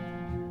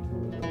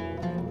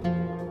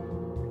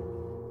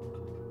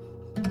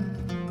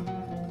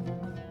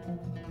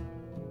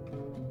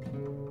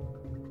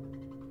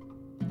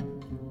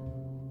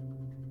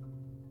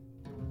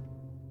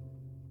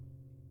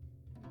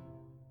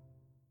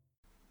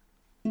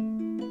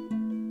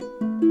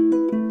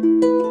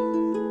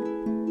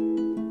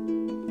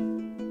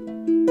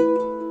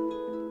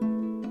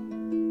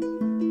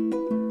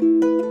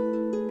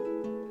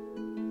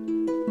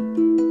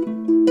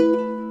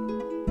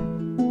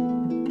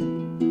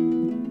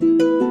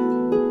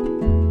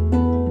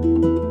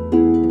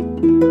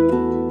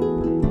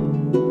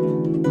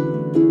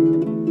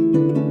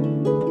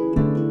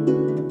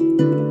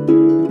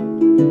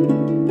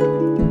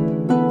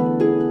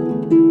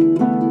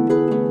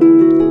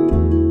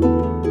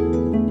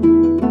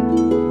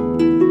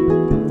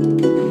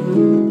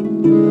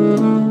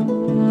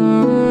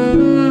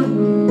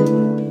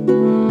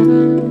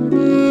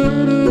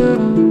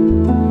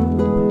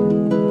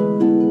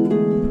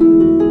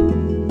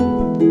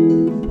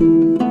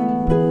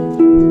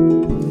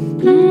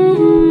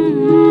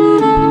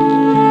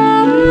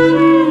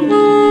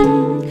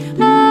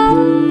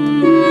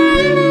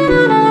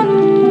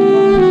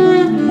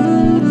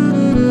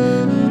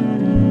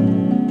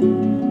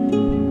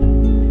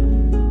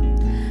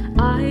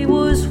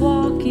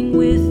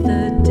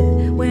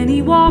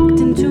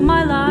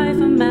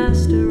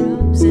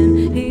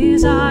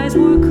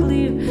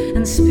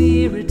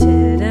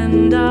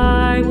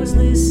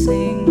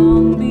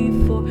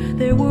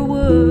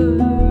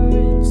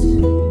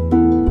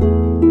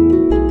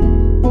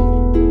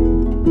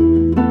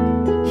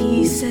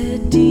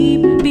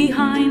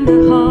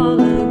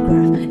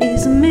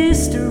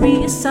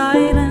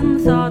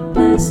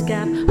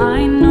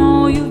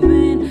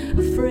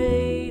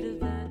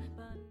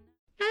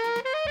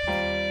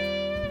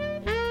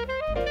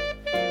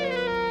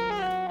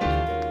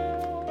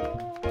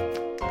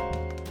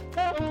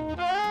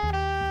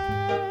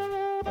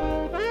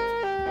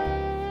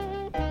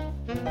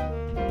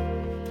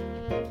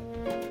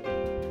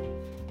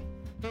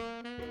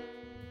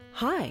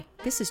 Hi,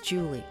 this is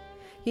Julie.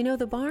 You know,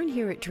 the barn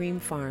here at Dream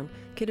Farm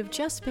could have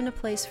just been a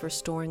place for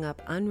storing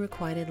up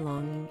unrequited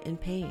longing and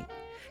pain.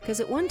 Because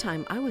at one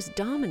time I was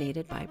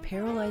dominated by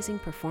paralyzing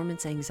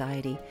performance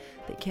anxiety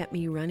that kept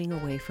me running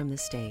away from the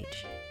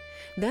stage.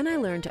 Then I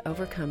learned to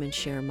overcome and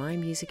share my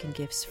music and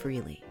gifts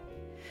freely.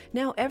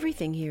 Now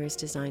everything here is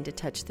designed to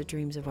touch the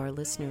dreams of our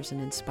listeners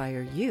and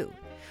inspire you.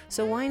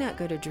 So why not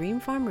go to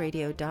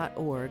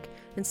dreamfarmradio.org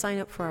and sign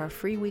up for our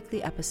free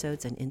weekly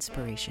episodes and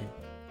inspiration.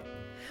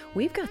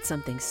 We've got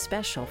something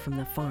special from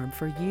the farm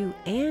for you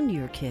and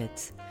your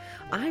kids.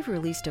 I've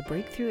released a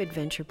breakthrough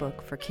adventure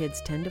book for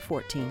kids 10 to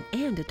 14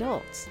 and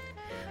adults.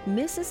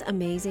 Mrs.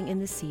 Amazing in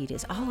the Seed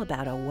is all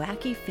about a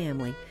wacky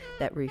family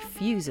that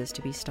refuses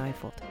to be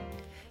stifled.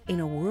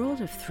 In a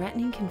world of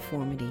threatening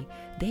conformity,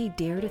 they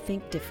dare to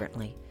think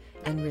differently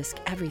and risk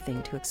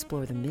everything to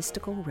explore the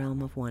mystical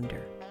realm of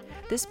wonder.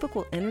 This book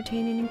will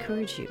entertain and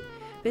encourage you.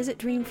 Visit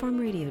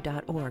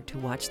dreamfarmradio.org to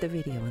watch the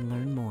video and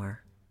learn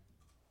more.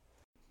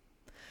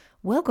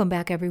 Welcome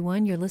back,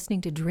 everyone. You're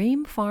listening to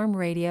Dream Farm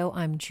Radio.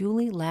 I'm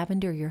Julie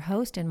Lavender, your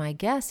host, and my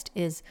guest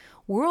is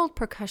world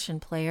percussion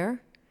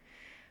player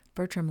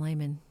Bertram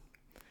Lehman,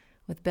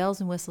 with bells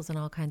and whistles and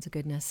all kinds of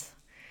goodness.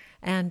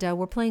 And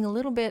we're playing a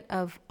little bit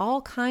of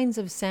all kinds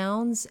of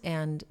sounds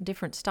and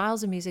different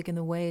styles of music in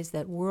the ways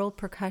that world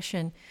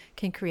percussion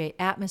can create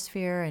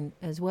atmosphere and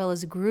as well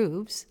as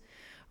grooves,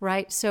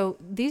 right? So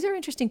these are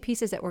interesting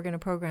pieces that we're going to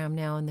program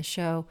now in the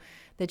show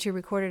that you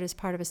recorded as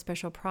part of a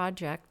special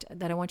project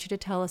that I want you to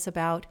tell us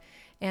about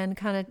and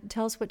kind of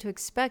tell us what to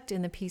expect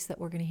in the piece that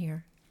we're going to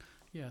hear.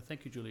 Yeah,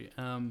 thank you, Julie.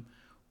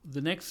 The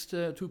next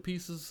two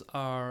pieces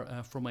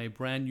are from a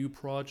brand new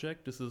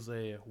project. This is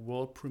a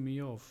world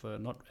premiere of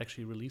not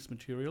actually released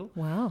material.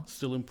 Wow.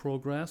 Still in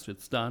progress.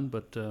 It's done,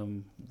 but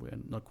we're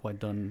not quite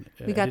done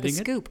We got the editing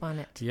scoop on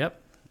it. Yep.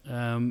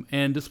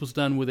 And this was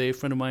done with a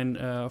friend of mine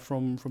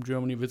from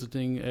Germany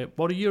visiting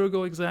about a year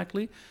ago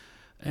exactly.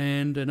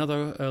 And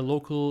another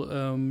local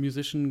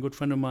musician, good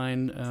friend of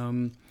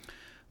mine,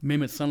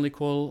 Mehmet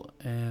Sanlikol,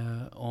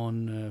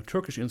 on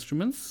Turkish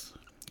instruments.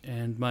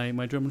 And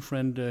my German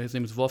friend, his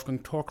name is Wolfgang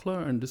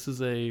Torkler, and this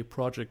is a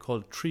project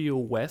called Trio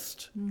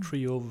West,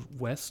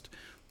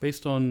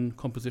 based on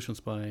compositions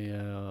by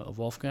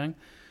Wolfgang.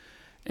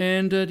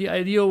 And the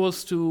idea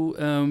was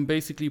to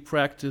basically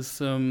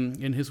practice,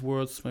 in his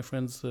words, my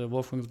friend's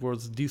Wolfgang's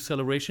words,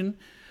 deceleration,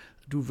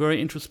 do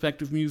very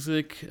introspective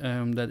music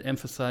that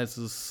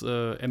emphasizes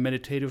a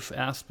meditative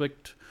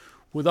aspect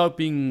without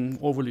being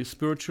overly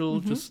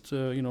spiritual, just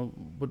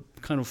but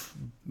kind of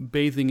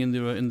bathing in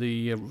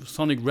the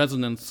sonic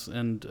resonance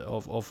and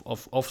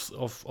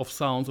of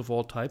sounds of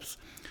all types.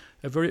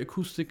 A very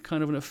acoustic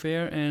kind of an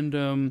affair,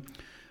 and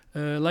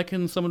like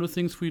in some of the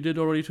things we did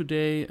already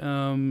today,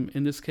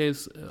 in this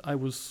case, I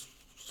was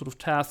sort of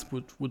tasked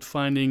with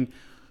finding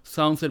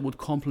sounds that would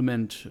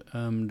complement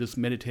this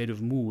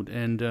meditative mood.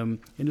 And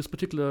in this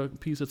particular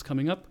piece that's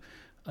coming up,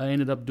 I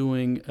ended up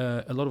doing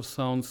a lot of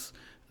sounds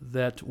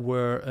that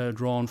were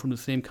drawn from the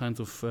same kinds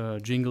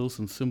of jingles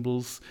and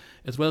cymbals,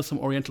 as well as some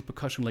oriental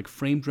percussion like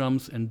frame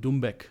drums and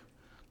dumbek.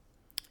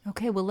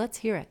 Okay, well, let's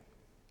hear it.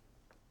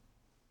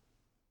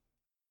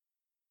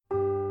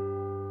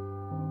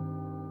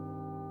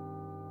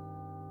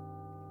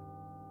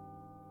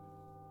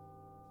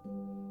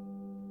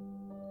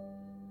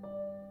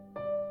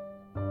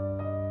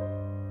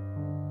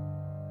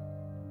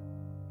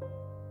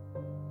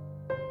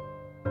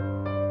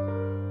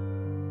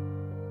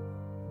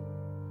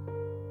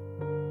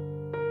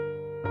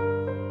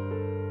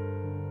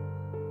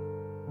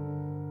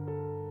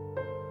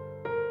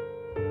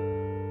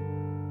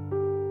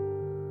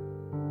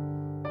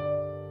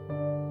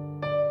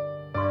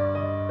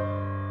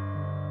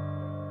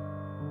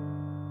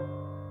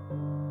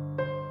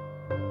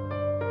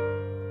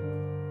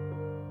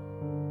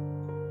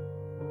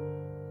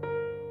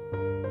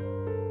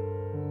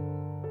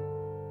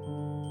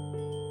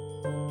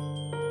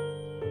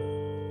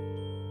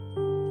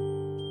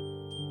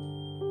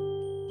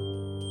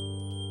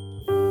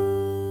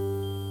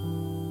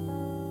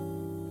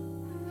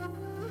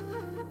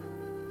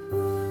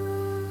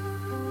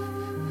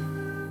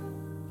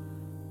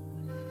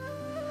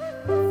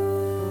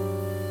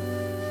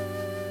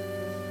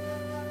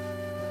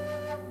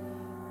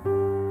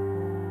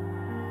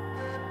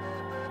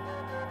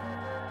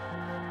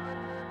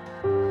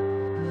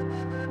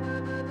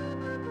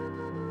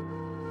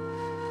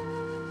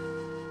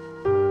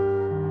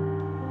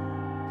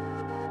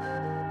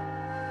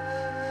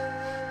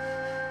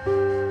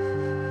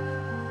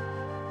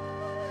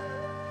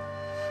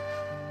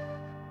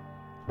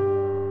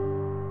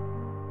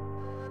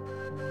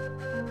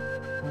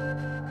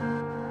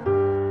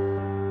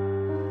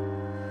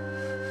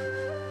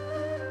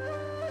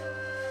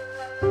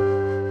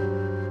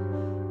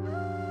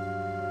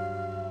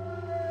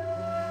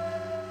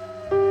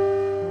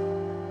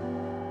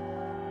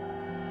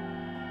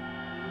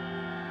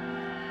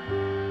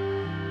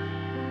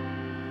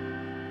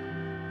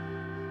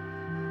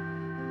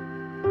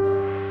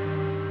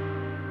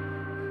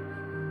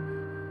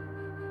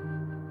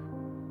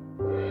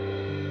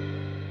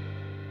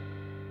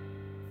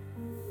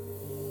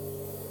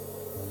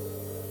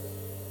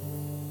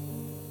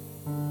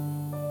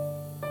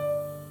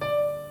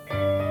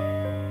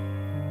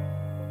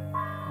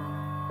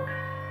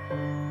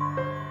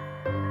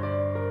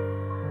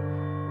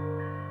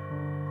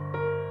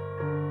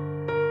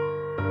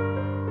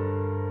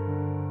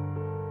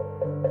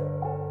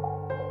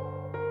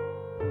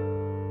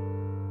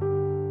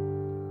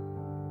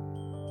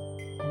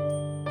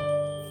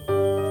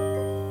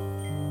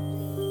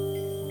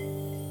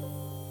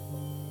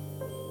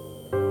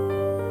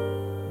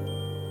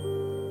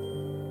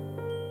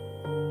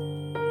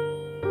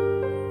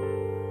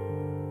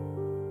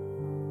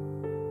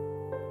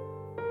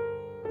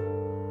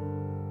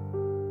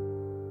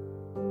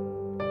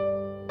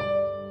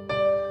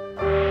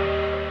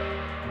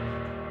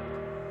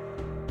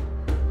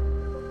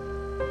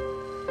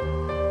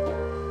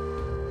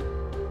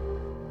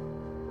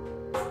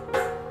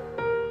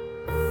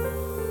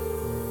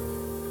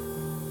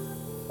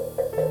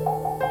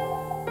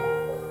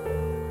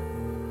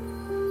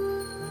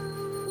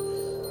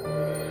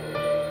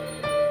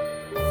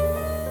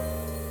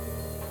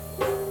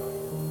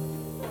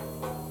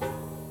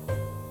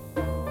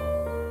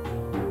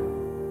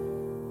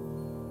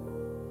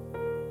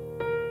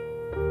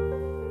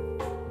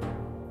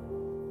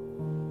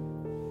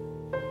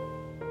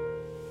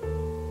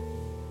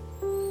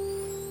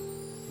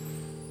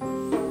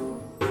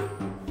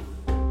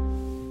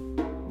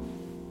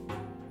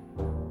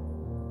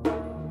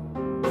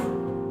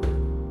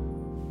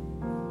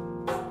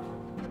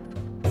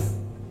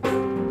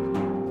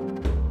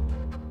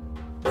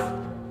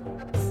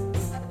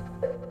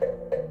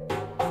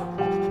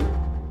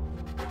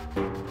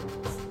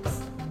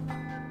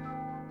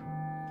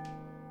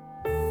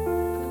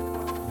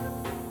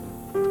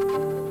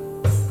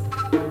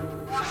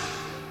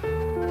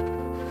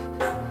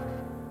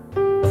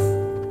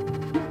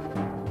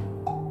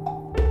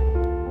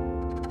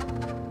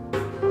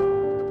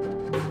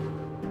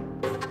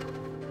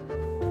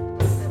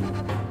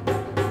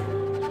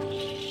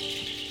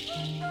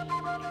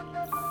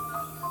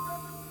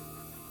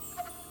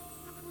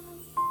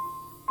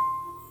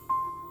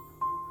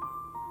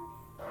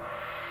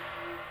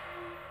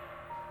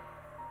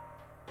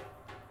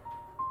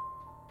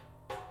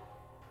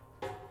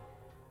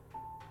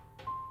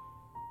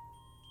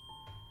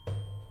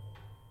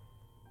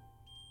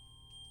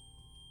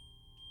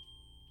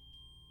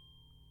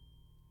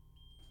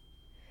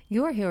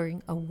 You're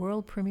hearing a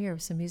world premiere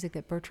of some music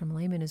that Bertram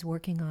Lehman is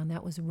working on.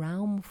 That was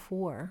Raum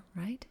 4,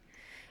 right?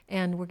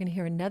 And we're going to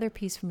hear another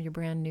piece from your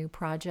brand new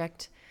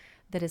project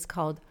that is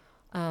called,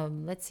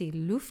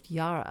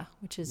 Luftjahre,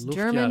 which is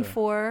German Luftjahre.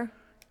 for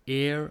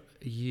Air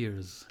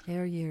years.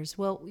 air years.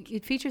 Well,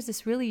 it features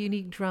this really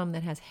unique drum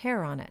that has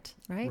hair on it,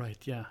 right? Right,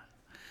 yeah.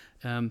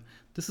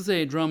 This is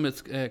a drum.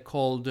 It's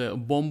called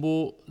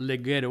Bombo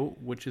Leggero,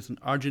 which is an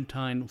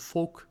Argentine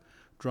folk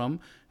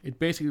drum. It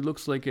basically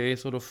looks like a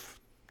sort of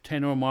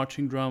tenor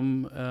marching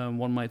drum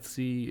one might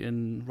see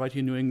right here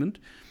in New England.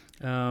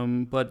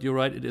 But you're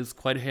right, it is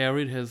quite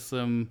hairy. It has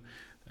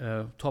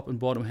top and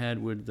bottom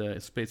head with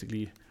it's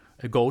basically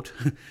a goat.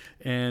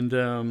 And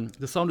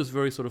the sound is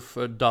very sort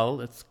of dull.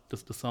 That's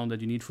just the sound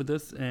that you need for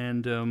this.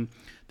 And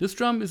this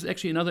drum is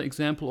actually another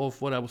example of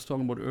what I was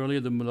talking about earlier,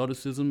 the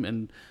melodicism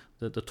and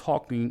the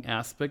talking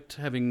aspect,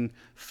 having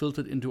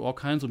filtered into all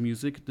kinds of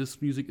music.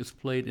 This music is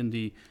played in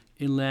the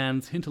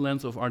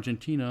hinterlands of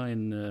Argentina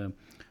in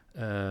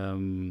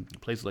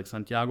places like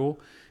Santiago.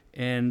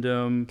 And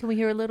Can we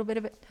hear a little bit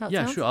of it? How it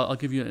yeah, sounds? sure. I'll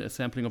give you a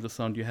sampling of the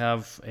sound. You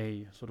have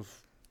a sort of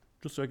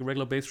just like a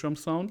regular bass drum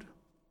sound.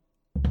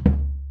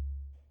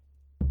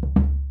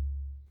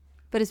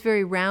 But it's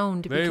very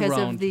round Very because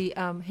round. of the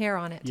hair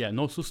on it. Yeah,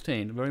 no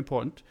sustain, very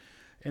important.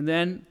 And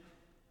then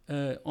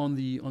on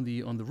the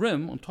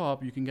rim on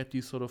top, you can get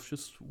these sort of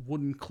just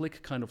wooden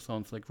click kind of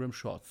sounds like rim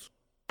shots.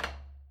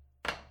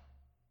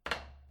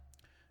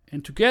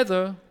 And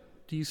together,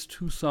 these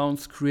two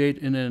sounds create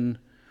in a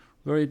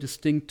very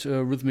distinct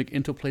rhythmic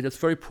interplay that's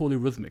very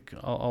polyrhythmic.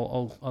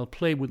 I'll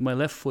play with my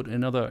left foot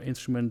another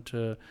instrument,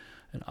 an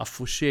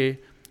afuxé,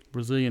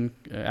 Brazilian,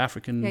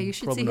 African. Yeah, you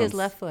should see his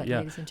provenance. ladies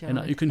and And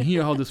gentlemen. you can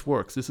hear how this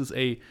works. This is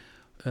a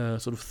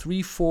sort of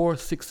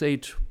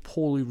 3/4/6/8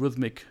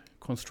 polyrhythmic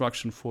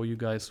construction for you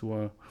guys who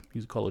are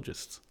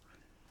musicologists.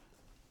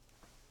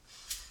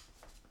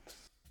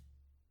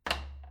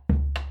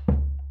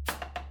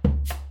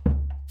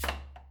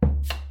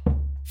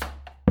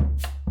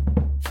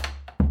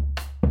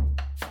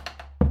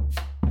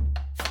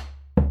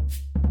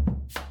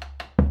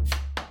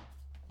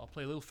 I'll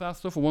play a little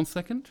faster for 1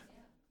 second.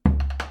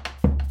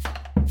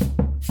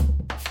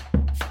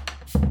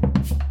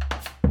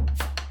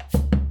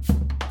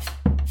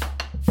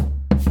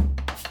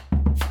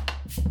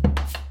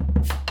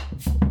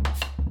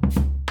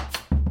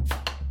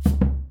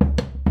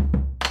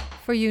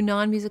 For you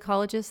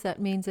non-musicologists, that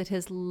means that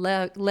his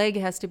leg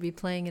has to be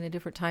playing in a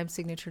different time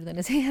signature than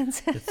his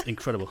hands. It's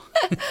incredible.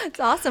 It's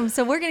awesome.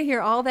 So we're going to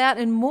hear all that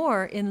and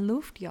more in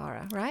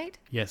Luftjahre, right?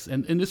 Yes,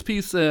 and in this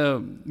piece,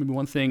 maybe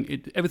one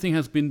thing, everything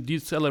has been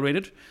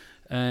decelerated,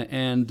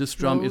 and this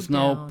drum Slowed is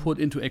now down. put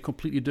into a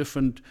completely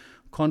different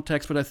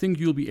context, but I think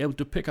you'll be able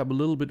to pick up a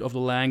little bit of the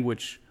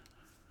language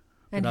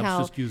And that I how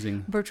was just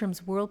using.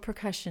 Bertram's world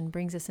percussion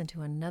brings us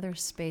into another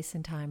space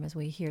and time as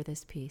we hear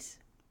this piece.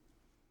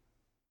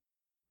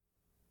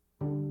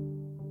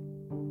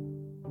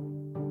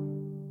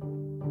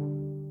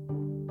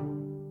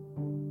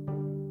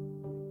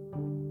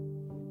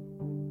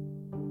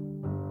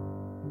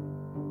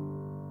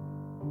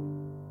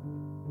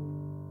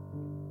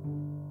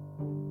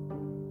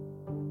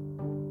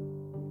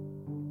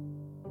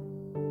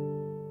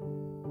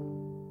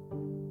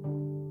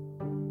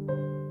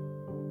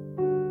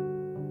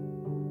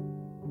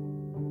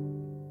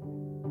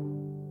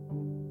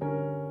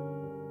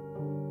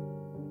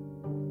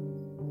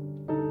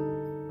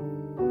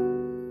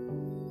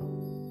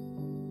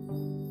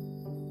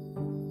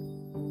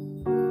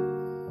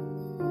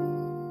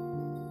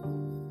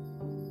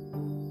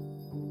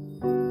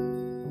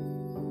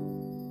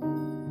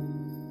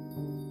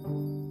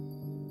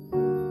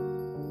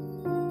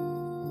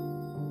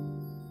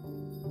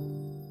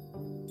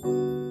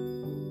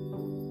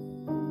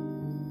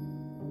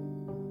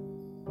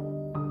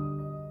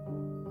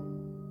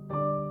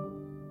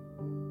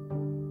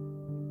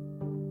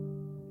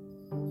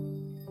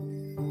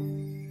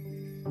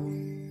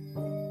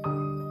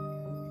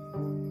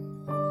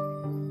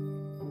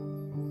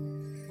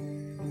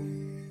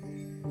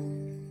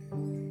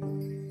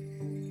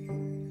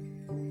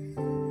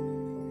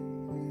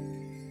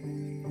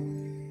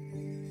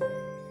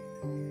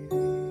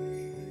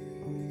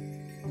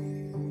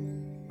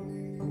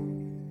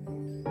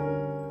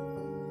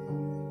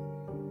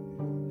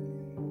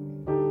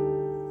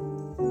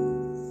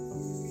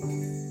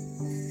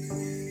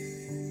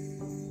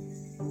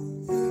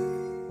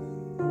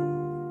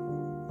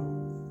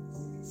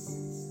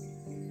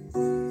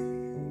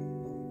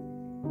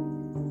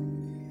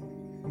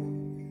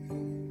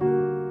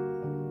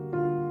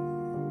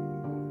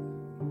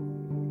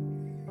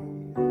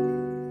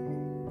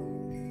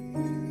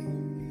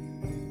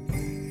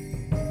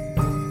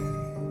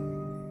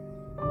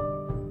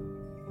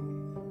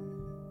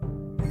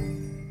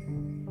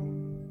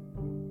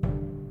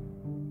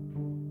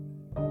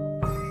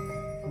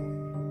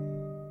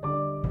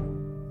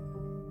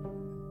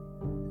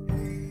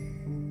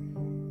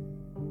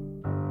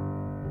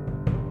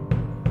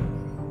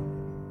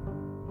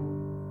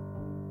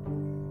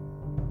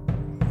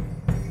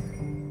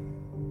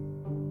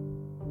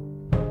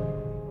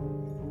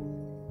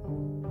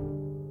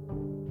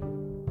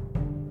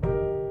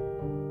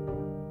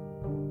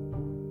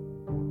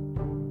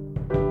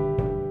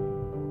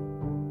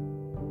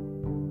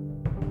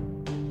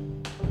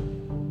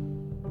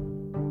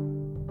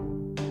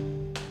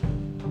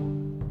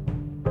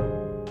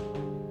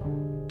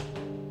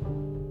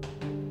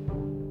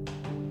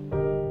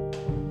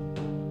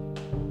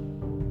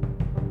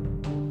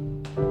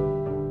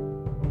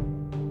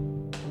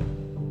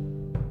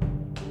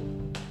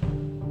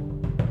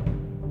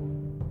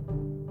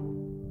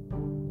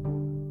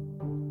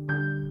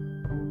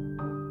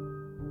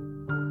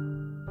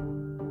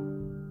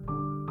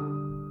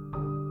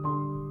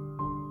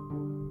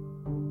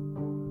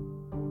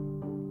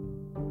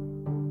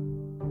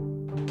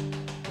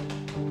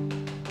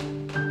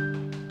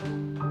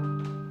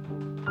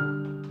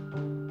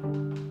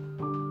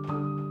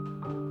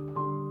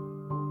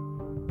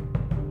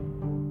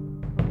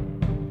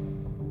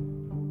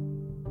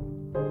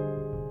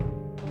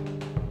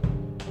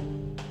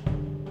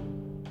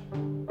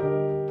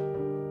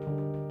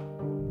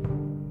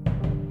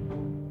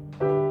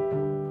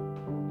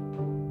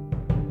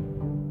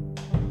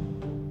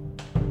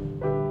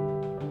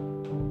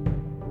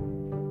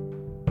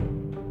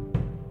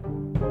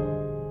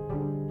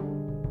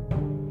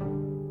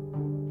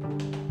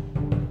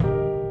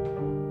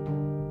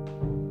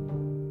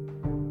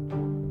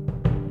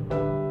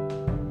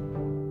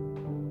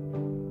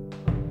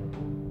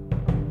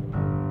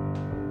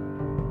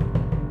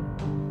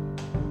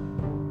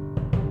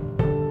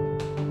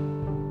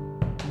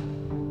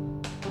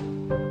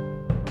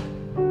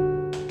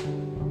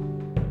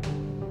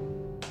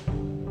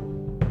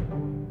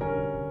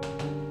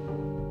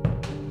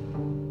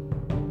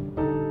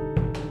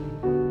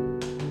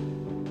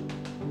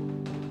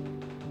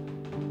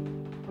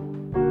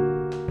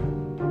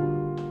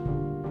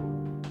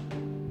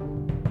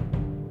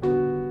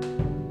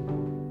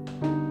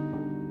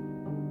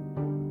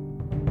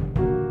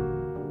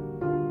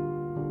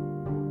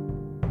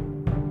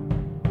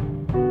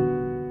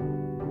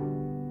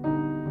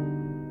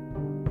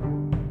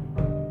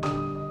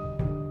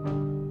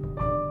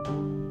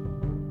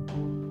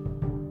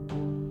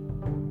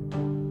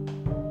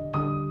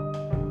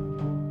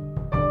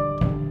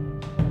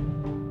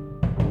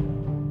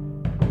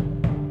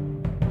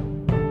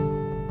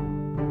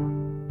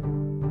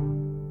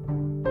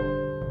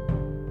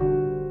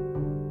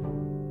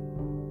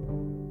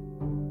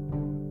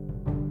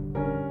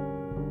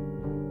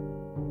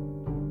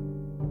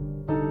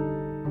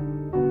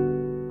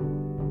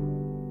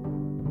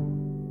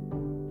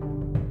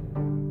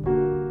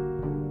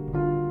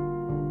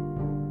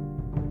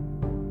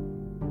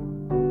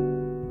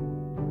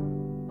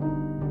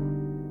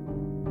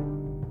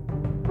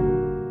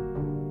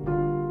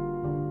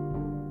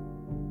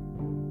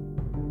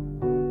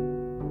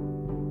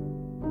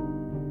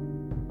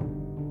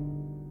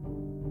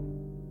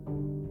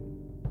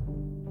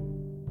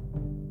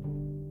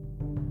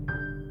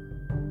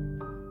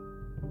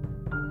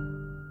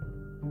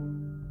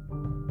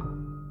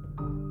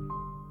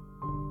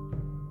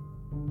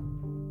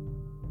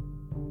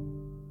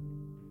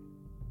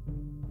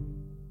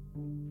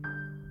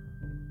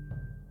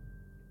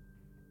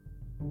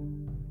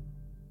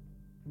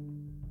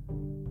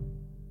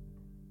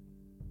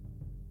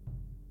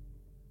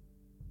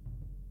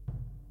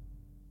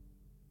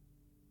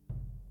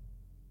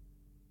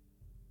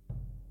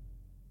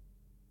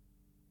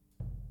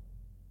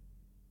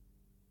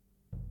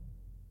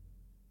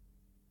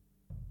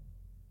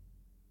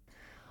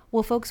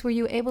 Well, folks, were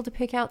you able to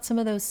pick out some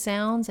of those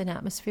sounds and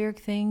atmospheric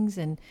things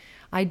and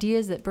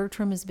ideas that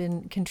Bertram has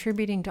been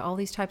contributing to all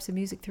these types of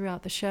music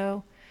throughout the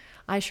show?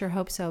 I sure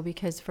hope so,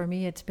 because for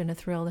me it's been a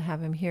thrill to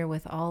have him here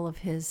with all of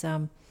his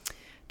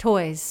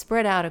toys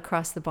spread out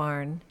across the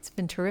barn. It's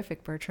been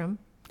terrific, Bertram.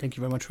 Thank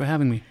you very much for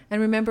having me.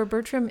 And remember,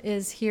 Bertram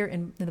is here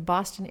in the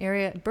Boston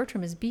area.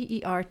 Bertram is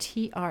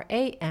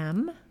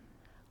Bertram,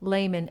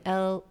 Lehman,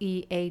 Lehmann.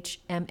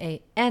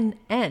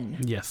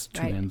 Yes,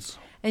 two Right. N's.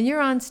 And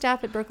you're on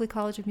staff at Berklee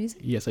College of Music?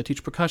 Yes, I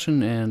teach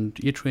percussion and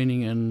ear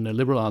training and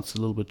liberal arts a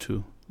little bit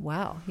too.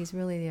 Wow, he's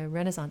really a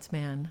Renaissance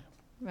man,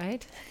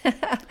 right?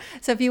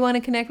 So if you want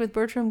to connect with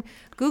Bertram,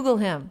 Google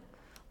him.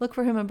 Look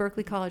for him on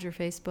Berklee College or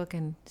Facebook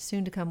and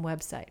soon-to-come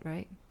website,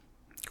 right?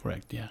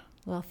 Correct, yeah.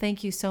 Well,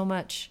 thank you so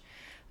much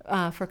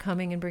for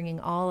coming and bringing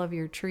all of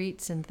your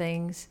treats and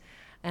things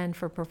and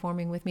for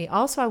performing with me.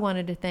 Also, I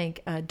wanted to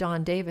thank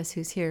Don Davis,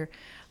 who's here,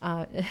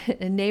 a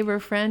neighbor,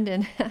 friend,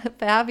 and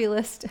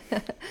fabulous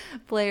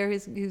player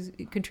who's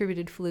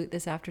contributed flute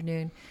this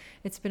afternoon.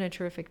 It's been a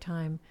terrific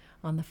time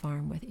on the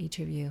farm with each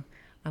of you.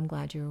 I'm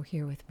glad you're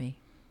here with me.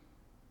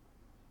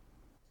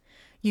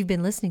 You've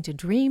been listening to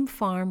Dream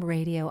Farm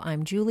Radio.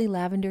 I'm Julie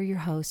Lavender, your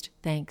host.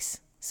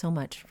 Thanks so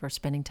much for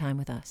spending time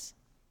with us.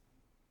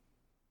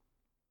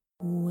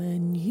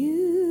 When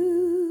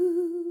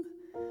you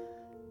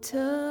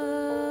touch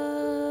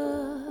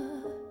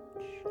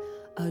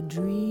a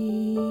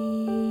dream,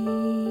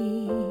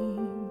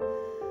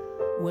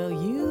 well,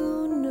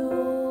 you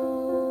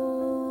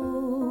know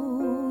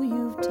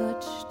you've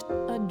touched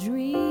a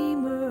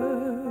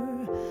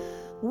dreamer.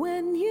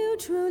 When you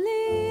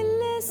truly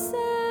listen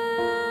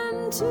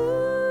to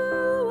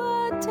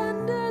a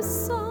tender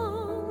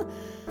song.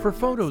 For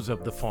photos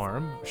of the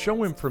farm,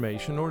 show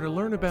information, or to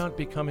learn about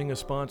becoming a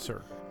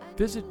sponsor,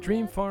 visit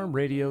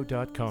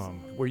dreamfarmradio.com,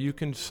 where you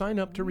can sign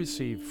up to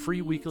receive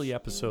free weekly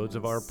episodes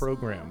of our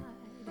program.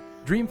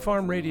 Dream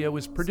Farm Radio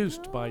is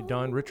produced by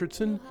Don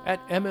Richardson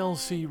at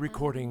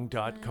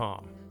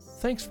mlcrecording.com.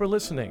 Thanks for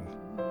listening.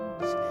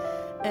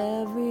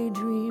 Every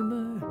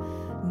dreamer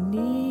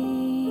needs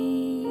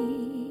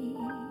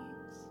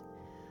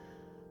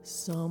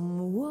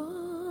someone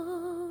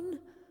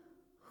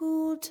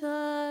who'll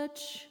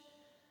touch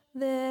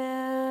their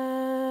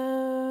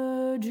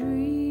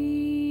dream.